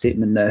made that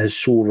statement that has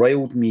so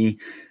riled me.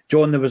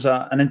 John, there was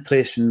an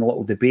interesting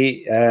little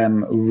debate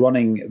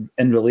running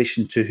in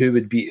relation to who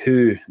would beat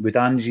who. Would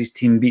Angie's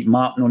team beat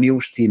Martin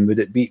O'Neill's team? Would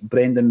it beat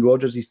Brendan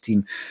Rodgers'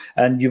 team?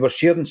 And you were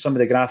sharing some of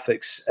the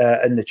graphics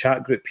in the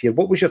chat group here.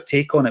 What was your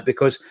take on it?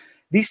 Because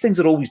these things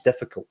are always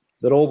difficult.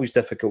 They're always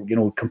difficult,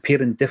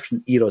 comparing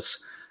different eras,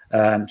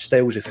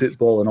 styles of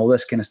football and all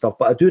this kind of stuff.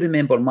 But I do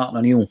remember Martin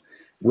O'Neill,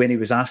 when he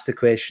was asked the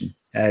question,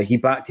 he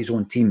backed his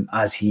own team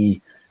as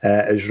he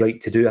is right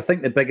to do. I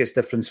think the biggest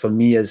difference for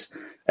me is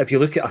if you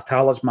look at a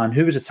talisman,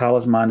 who was a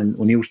talisman in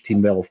O'Neill's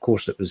team? Well, of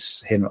course, it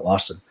was Henrik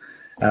Larsson.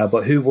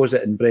 But who was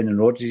it in Brendan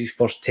Rodgers'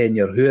 first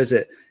tenure? Who is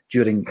it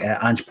during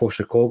Ange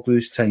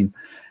Postecoglou's time?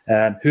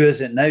 Who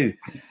is it now?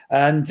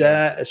 And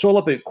it's all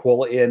about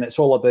quality and it's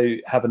all about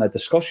having a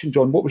discussion.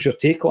 John, what was your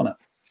take on it?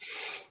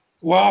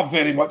 Well, I'm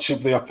very much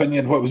of the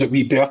opinion, what was it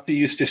wee Bertie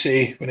used to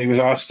say when he was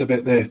asked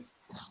about would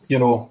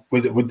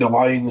the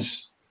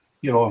Lions,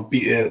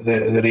 beat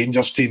the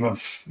Rangers team of,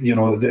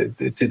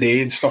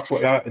 today and stuff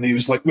like that. And he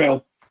was like,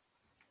 well,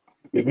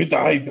 we would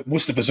die, but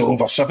most of us are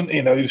over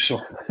 70 now.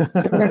 So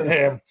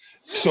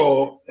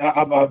so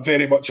I'm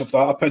very much of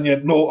that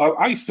opinion. No,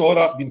 I saw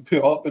that being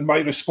put up, and my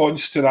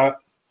response to that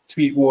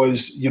tweet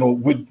was,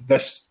 would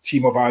this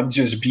team of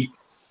Anges beat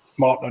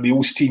Martin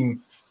O'Neill's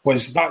team?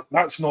 Was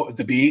that's not a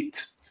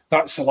debate.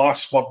 That's the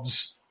last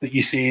words that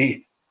you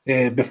say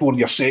before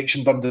you're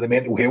sectioned under the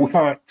Mental Health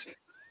Act.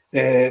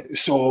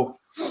 So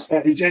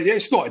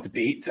it's not a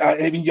debate.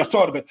 I mean, you're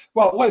talking about,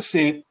 well, let's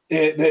say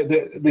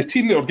the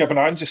team they were given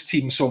Ange's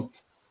team. So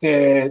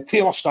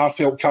Taylor,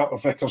 Starfelt, Carter,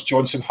 Vickers,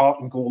 Johnson, Hart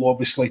and goal,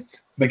 obviously.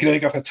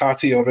 McGregor,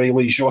 Hatate,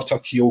 O'Reilly, Jota,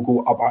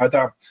 Kyogo,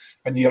 Abada.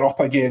 And you're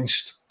up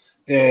against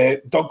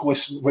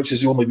Douglas, which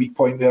is the only weak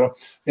point there.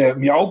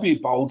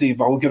 Mialbi, Baldi,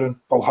 Valgarin,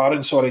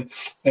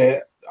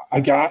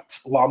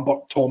 Agat,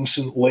 Lambert,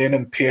 Thompson,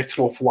 Lennon,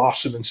 Petrov,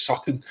 Larson and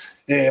Sutton.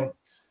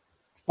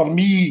 For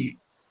me,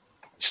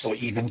 it's not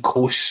even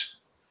close.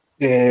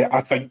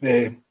 I think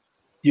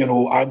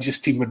Ange's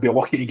team would be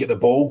lucky to get the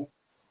ball.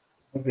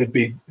 They'd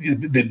be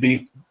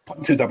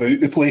punted about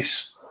the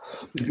place.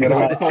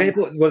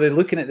 Were they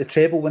looking at the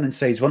treble winning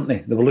sides, weren't they?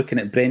 They were looking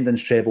at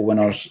Brendan's treble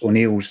winners,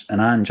 O'Neill's and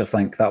Ange. I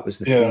think that was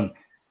the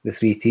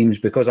three teams,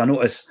 because I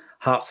noticed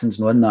Hartson's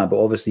not in that,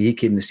 but obviously he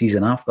came the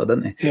season after,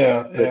 didn't he?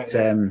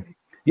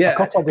 A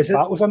couple of good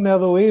battles in there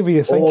though, where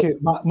you think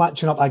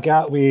matching up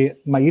Agat with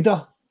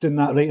Maeda doing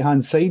that right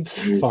hand side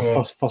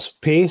for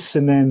pace,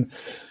 and then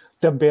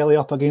Dembele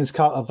up against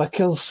Carter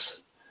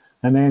Vickers,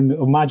 and then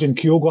imagine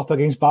Kyogo up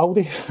against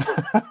Baldi.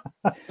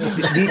 I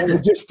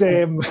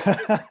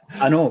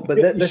know, but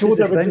this is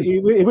the thing. He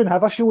wouldn't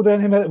have a shoulder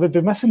in him, it would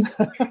be missing.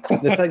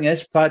 The thing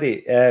is,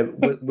 Paddy,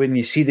 when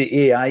you see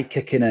the AI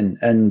kicking in,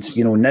 and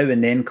Now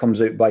and Then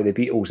comes out by the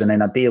Beatles, and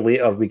then a day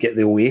later we get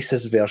the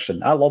Oasis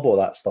version. I love all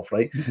that stuff,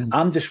 right? Mm-hmm.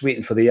 I'm just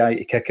waiting for the AI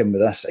to kick in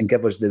with this and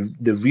give us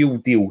the real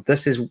deal.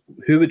 This is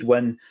who would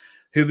win,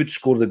 who would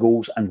score the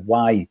goals and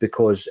why,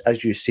 because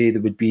as you say,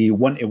 there would be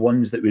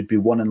one-to-ones that would be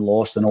won and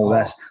lost and all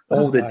this.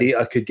 All the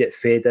data could get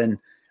fed in,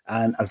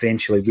 and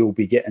eventually we'll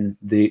be getting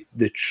the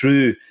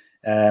true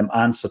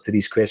answer to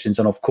these questions.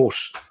 And of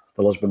course,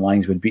 the Lisbon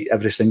Lions would beat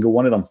every single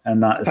one of them,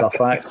 and that is a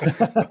fact.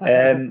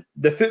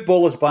 The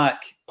football is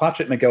back.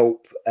 Patrick McGilp,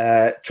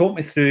 talk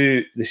me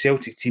through the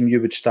Celtic team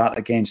you would start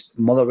against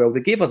Motherwell. They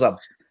gave us a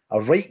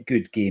right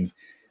good game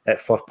at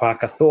Fir Park.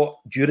 I thought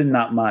during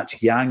that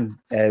match, Yang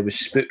was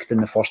spooked in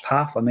the first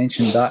half. I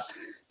mentioned that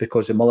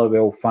because the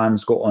Motherwell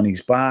fans got on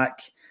his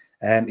back.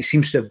 He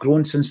seems to have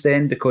grown since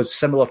then, because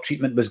similar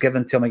treatment was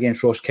given to him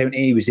against Ross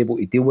County. He was able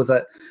to deal with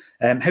it.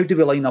 How do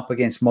we line up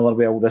against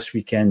Motherwell this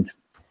weekend?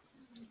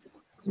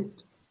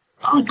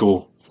 I would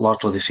go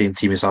largely the same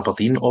team as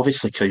Aberdeen.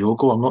 Obviously,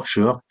 Kyogo, I'm not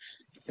sure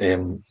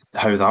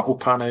how that will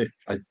pan out.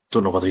 I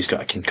don't know whether he's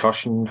got a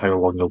concussion, how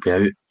long he'll be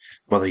out,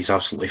 whether he's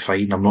absolutely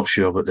fine. I'm not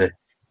sure what the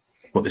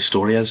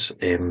story is.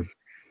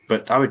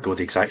 But I would go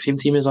the exact same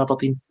team as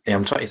Aberdeen.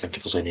 I'm trying to think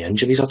if there's any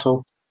injuries at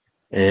all.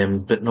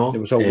 But no. There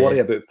was a worry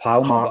about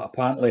Palmer, but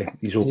apparently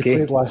he's okay. He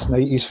played last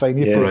night, he's fine.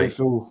 He played the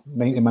full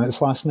 90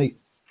 minutes last night.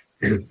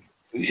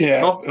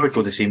 No, I would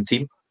go the same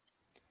team.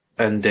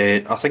 And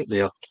I think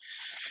they're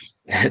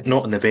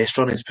not in the best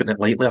run, it's putting it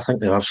lightly. I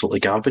think they're absolutely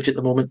garbage at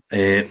the moment,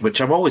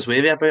 which I'm always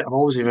wary about. I'm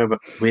always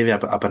wary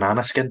about a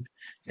banana skin.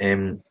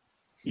 They're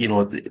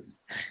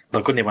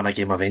going to win a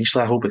game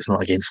eventually. I hope it's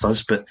not against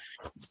us, but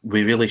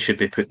we really should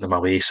be putting them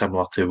away,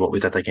 similar to what we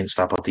did against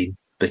Aberdeen,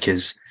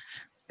 because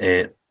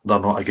they're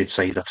not a good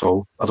side at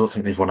all. I don't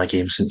think they've won a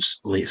game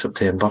since late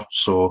September.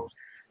 So,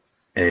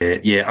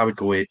 I would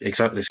go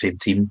exactly the same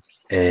team.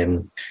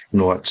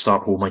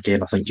 Start home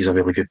again. I think he's a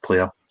really good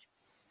player.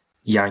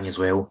 Yang as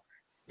well.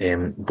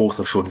 Both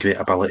have shown great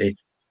ability.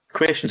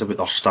 Questions about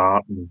their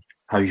start and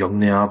how young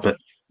they are, but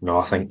no,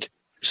 I think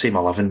same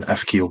 11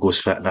 if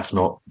Kyogo's fit, and if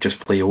not, just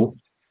play all.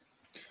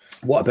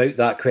 What about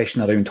that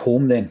question around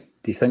home then?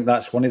 Do you think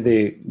that's one of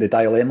the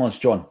dilemmas,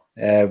 John,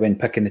 when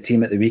picking the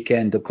team at the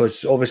weekend?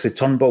 Because obviously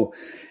Turnbull,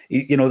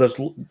 there's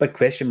big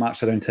question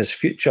marks around his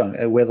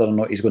future, whether or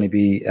not he's going to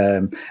be...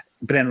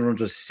 Brendan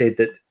Rodgers said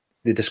that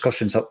the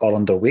discussions are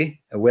underway.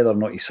 Whether or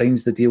not he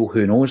signs the deal,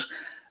 who knows?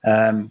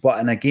 But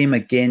in a game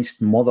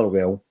against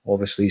Motherwell,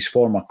 obviously his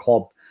former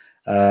club,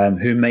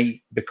 who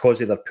might,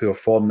 because of their poor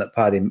form that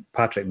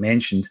Patrick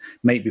mentioned,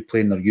 might be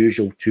playing their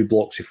usual 2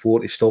 blocks of 4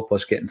 to stop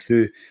us getting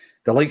through.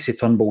 The likes of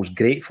Turnbull's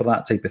great for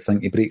that type of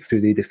thing, to break through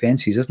the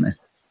defences, isn't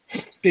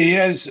he? He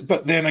is,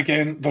 but then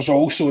again, there's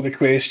also the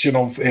question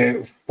of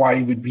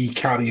why would we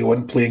carry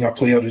on playing a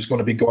player who's going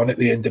to be gone at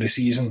the end of the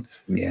season,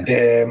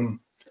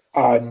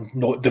 and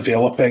not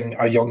developing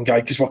a young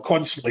guy, because we're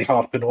constantly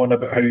harping on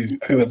about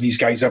how are these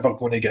guys ever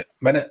going to get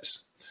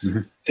minutes.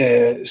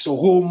 So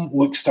Holm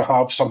looks to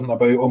have something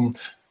about him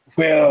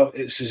where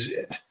it's,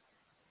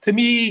 to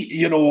me,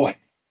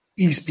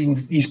 he's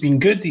been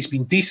good, he's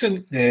been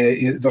decent.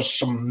 There's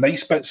some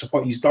nice bits of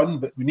what he's done,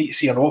 but we need to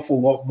see an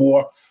awful lot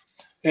more.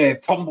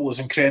 Turnbull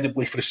is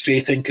incredibly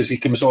frustrating because he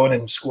comes on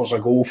and scores a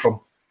goal from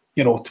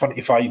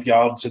 25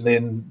 yards, but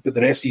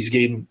the rest of his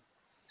game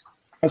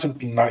hasn't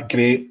been that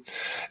great.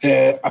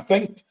 I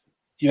think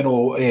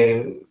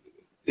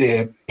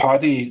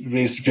Paddy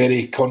raised a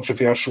very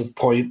controversial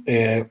point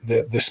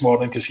this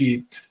morning, because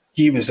he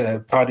was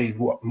Paddy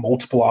wrote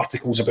multiple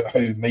articles about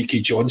how Mikey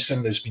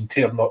Johnson has been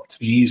tearing up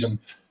trees and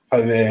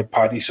how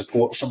Paddy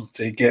supports him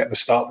to get in the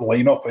starting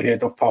lineup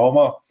ahead of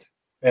Palmer.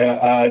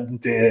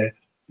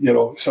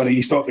 Sorry,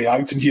 he's not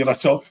reacting here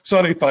at all.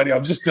 Sorry, Paddy,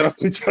 I'm just doing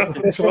He's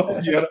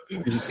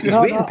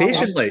waiting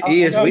patiently.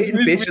 He is waiting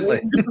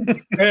patiently.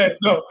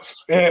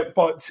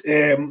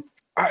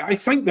 I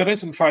think there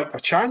is, in fact, a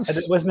chance. And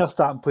it wasn't a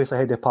starting place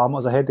ahead of Palmer, it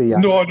was ahead of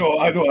Jan. No, I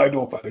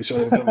know, Paddy. So,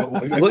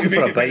 looking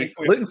for a bite.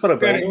 Looking for a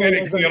bite.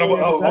 Very clear. I'm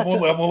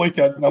only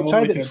kidding. I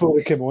tried it before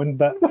we came on,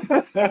 but...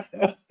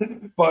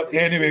 But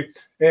anyway,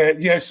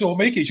 so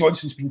Mikey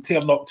Johnson's been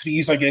tearing up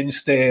trees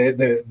against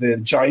the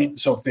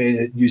giants of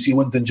New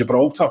Zealand and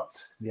Gibraltar.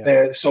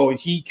 Yeah. So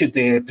he could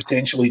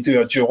potentially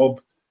do a job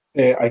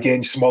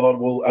against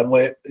Motherwell and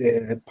let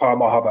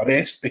Palmer have a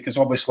rest, because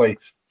obviously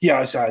he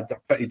has had a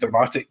pretty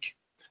dramatic...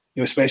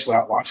 especially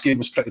that last game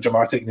was pretty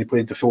dramatic, and he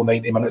played the full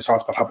 90 minutes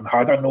after having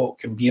had a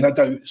knock and being a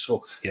doubt.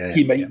 So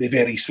he might be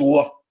very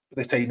sore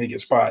by the time he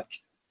gets back.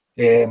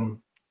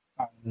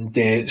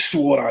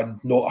 Sore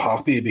and not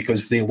happy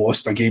because they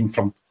lost a game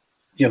from,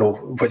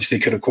 which they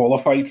could have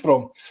qualified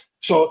from.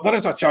 So there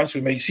is a chance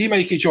we might see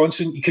Mikey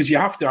Johnson, because you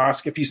have to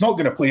ask, if he's not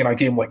going to play in a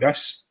game like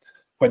this,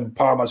 when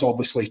Palmer's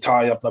obviously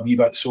tired and a wee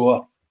bit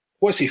sore,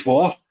 what's he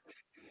for?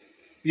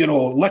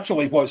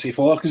 Literally, what's he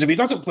for? Because if he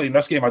doesn't play in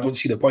this game, I don't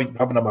see the point in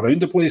having him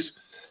around the place.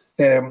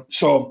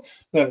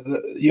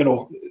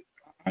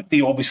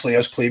 He obviously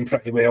is playing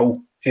pretty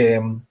well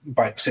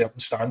by a certain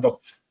standard.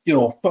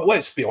 But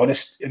let's be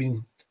honest. I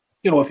mean,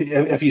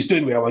 if he's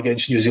doing well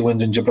against New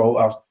Zealand and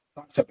Gibraltar,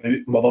 that's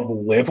about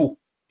Motherwell level.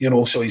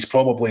 So he's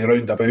probably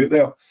around about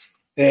there.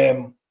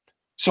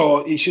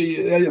 So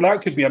that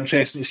could be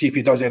interesting to see if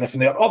he does anything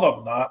there. Other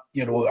than that,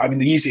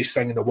 the easiest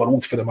thing in the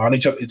world for the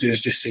manager to do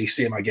is just say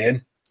same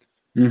again.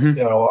 After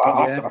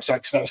a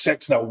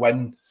 6-0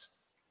 win,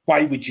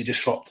 why would you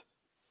disrupt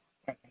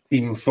a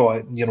team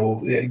for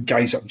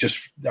guys that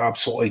just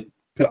absolutely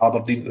put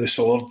Aberdeen to the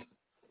sword?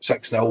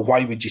 6-0,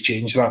 why would you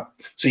change that?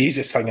 It's the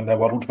easiest thing in the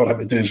world for him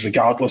to do is,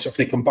 regardless if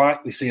they come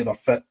back, they say they're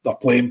fit, they're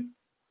playing.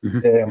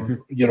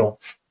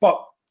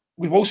 But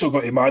we've also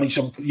got to manage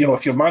them.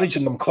 If you're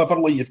managing them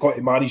cleverly, you've got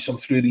to manage them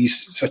through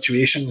these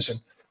situations.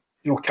 And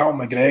Cal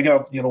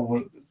McGregor,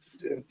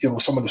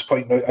 someone was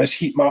pointing out his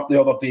heat map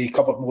the other day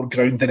covered more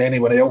ground than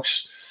anyone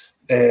else.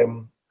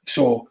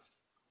 So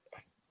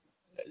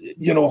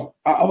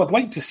I would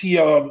like to see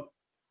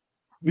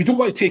we don't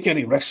want to take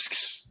any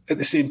risks at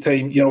the same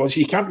time. You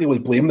can't really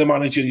blame the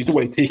manager. You don't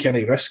want to take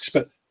any risks.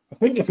 But I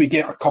think if we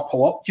get a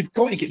couple up, you've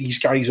got to get these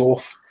guys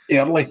off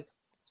early.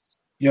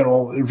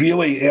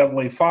 Really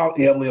early, far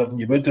earlier than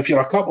you would. If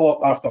you're a couple up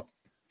after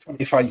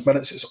 25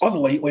 minutes, it's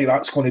unlikely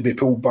that's going to be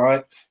pulled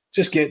back.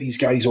 Just get these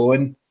guys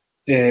on.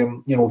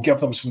 Give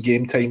them some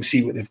game time,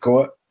 see what they've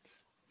got.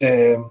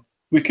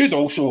 We could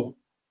also,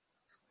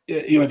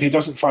 if he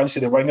doesn't fancy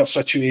the winger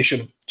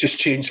situation, just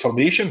change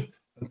formation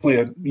and play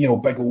a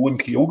Big O and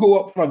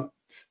Kyogo up front,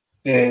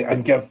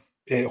 and give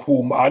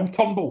Holm and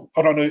Turnbull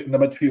a run out in the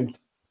midfield.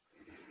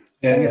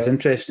 I think it's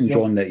interesting,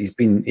 John, that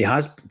he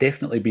has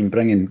definitely been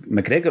bringing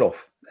McGregor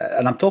off.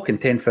 And I'm talking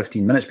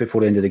 10-15 minutes before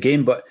the end of the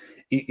game, but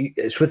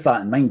it's with that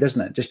in mind, isn't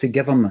it? Just to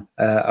give him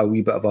a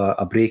wee bit of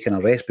a break and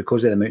a rest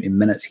because of the amount of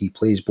minutes he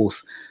plays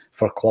both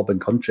for club and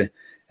country.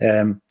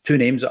 Two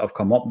names that have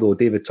come up, though,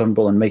 David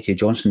Turnbull and Mikey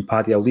Johnson.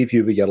 Paddy, I'll leave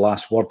you with your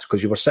last word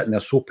because you were sitting there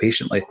so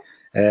patiently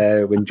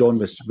when John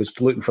was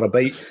looking for a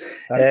bite.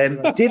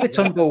 David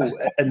Turnbull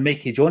and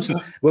Mikey Johnson,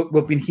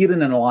 we've been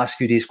hearing in the last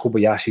few days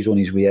Kobayashi's on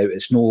his way out.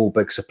 It's no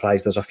big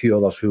surprise. There's a few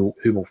others who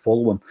will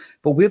follow him.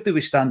 But where do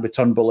we stand with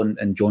Turnbull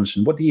and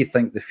Johnson? What do you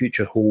think the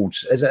future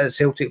holds? Is it at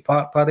Celtic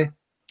Park, Paddy?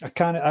 I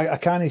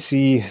can't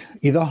see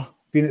either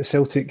being at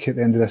Celtic at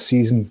the end of this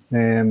season.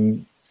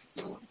 And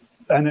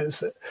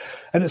it's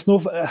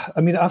no.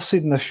 I mean, I've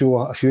said in this show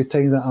a few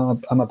times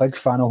that I'm a big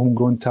fan of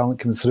homegrown talent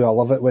coming through. I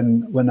love it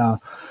when a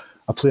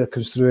player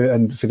comes through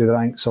and for the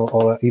ranks,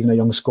 or even a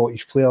young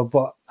Scottish player.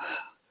 But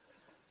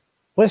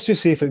let's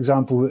just say, for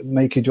example,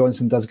 Mikey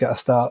Johnson does get a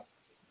start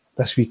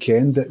this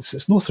weekend.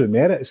 It's not through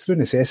merit, it's through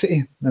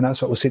necessity. And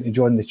that's what I was saying to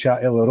John in the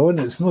chat earlier on.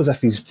 It's not as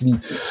if he's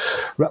been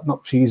ripping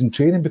up trees in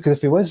training, because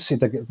if he was, he'd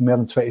get more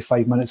than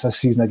 25 minutes this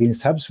season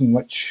against Hibs, in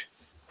which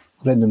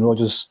Brendan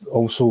Rodgers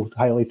also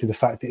highlighted the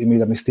fact that he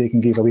made a mistake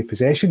and gave away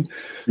possession.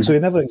 Mm-hmm. So he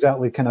never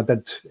exactly kind of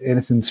did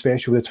anything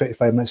special with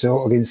 25 minutes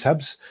out against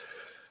Hibs.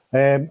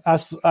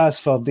 As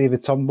for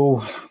David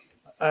Turnbull,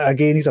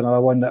 again, he's another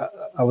one that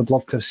I would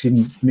love to have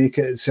seen make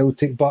it at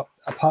Celtic, but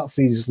apart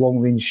from his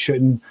long-range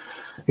shooting,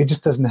 he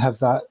just doesn't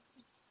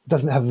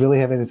really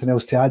have anything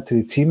else to add to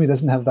the team. He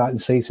doesn't have that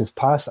incisive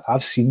pass that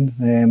I've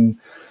seen.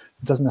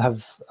 Doesn't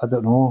have, I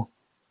don't know,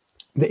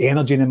 the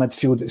energy in the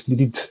midfield that's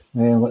needed,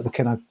 like the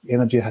kind of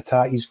energy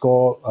Hatate's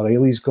got,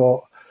 O'Reilly's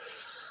got.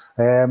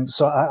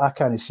 So I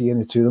can't see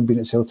any two of them being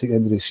at Celtic at the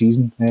end of the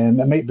season.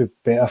 It might be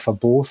better for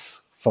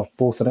both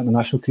their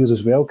international careers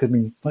as well. Because, I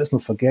mean, let's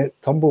not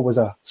forget, Turnbull was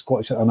a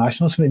Scottish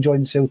internationalist when he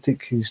joined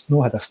Celtic. He's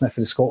not had a sniff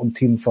of the Scotland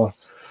team for,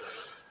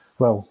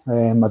 well,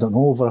 I don't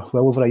know,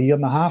 over a year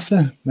and a half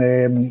now.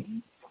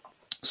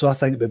 So I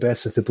think it'd be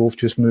best if they both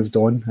just moved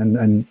on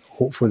and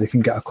hopefully they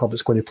can get a club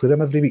that's going to play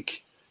them every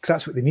week. Because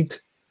that's what they need.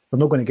 They're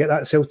not going to get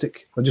that at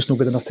Celtic. They're just not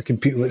good enough to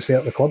compete with what's there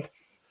at the club.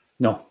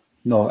 No.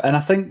 And I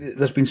think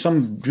there's been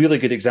some really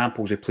good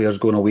examples of players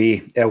going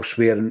away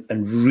elsewhere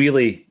and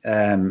really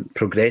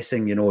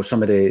progressing. You know,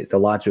 some of the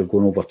lads who have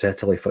gone over to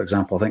Italy, for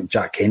example. I think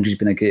Jack Hendry's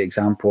been a great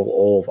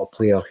example of a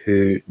player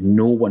who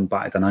no one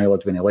batted an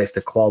eyelid when he left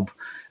the club.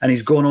 And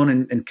he's gone on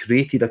and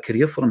created a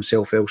career for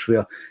himself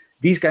elsewhere.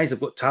 These guys have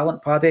got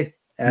talent, Paddy.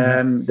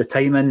 The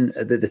timing,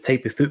 the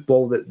type of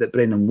football that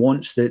Brendan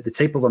wants, the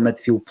type of a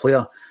midfield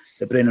player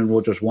that Brendan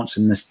Rodgers wants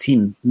in this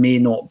team may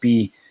not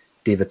be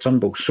David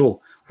Turnbull.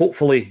 So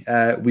hopefully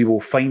we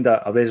will find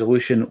a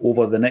resolution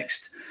over the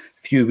next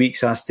few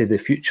weeks as to the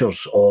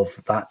futures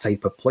of that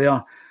type of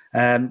player.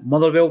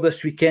 Motherwell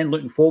this weekend,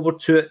 looking forward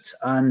to it.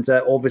 And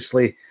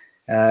obviously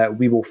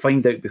we will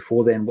find out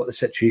before then what the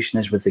situation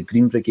is with the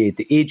Green Brigade.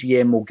 The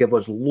AGM will give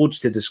us loads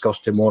to discuss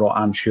tomorrow,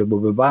 I'm sure.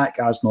 We'll be back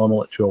as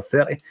normal at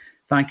 12:30.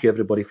 Thank you,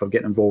 everybody, for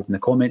getting involved in the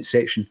comments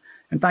section.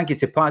 And thank you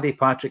to Paddy,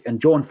 Patrick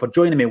and John for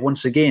joining me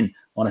once again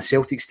on A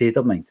Celtic State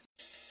of Mind.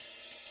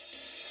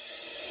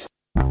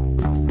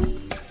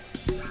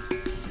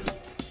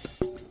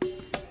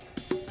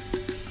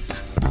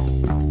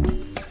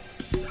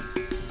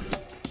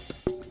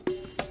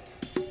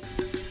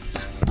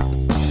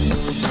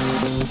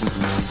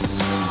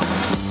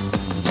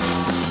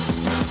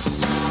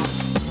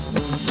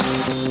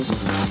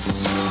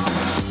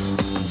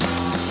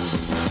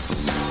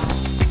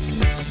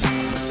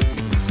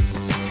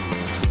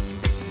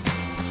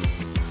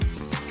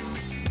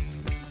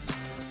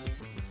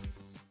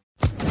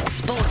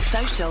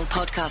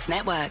 Podcast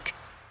Network.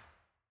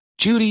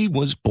 Judy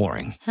was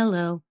boring.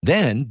 Hello.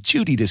 Then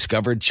Judy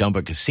discovered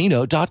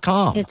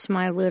ChumbaCasino.com. It's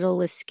my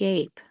little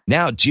escape.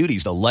 Now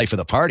Judy's the life of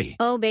the party.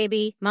 Oh,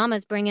 baby,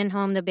 mama's bringing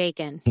home the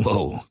bacon.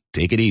 Whoa,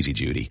 take it easy,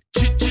 Judy.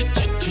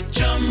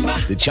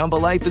 The Chumba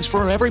life is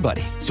for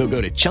everybody. So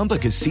go to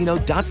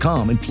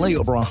ChumbaCasino.com and play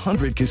over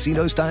 100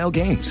 casino-style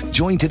games.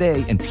 Join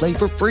today and play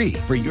for free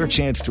for your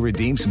chance to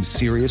redeem some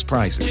serious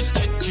prizes.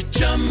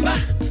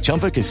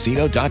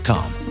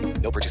 ChumbaCasino.com.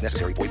 No purchase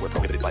necessary. Void where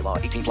prohibited by law.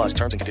 18+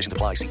 terms and conditions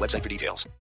apply. See website for details.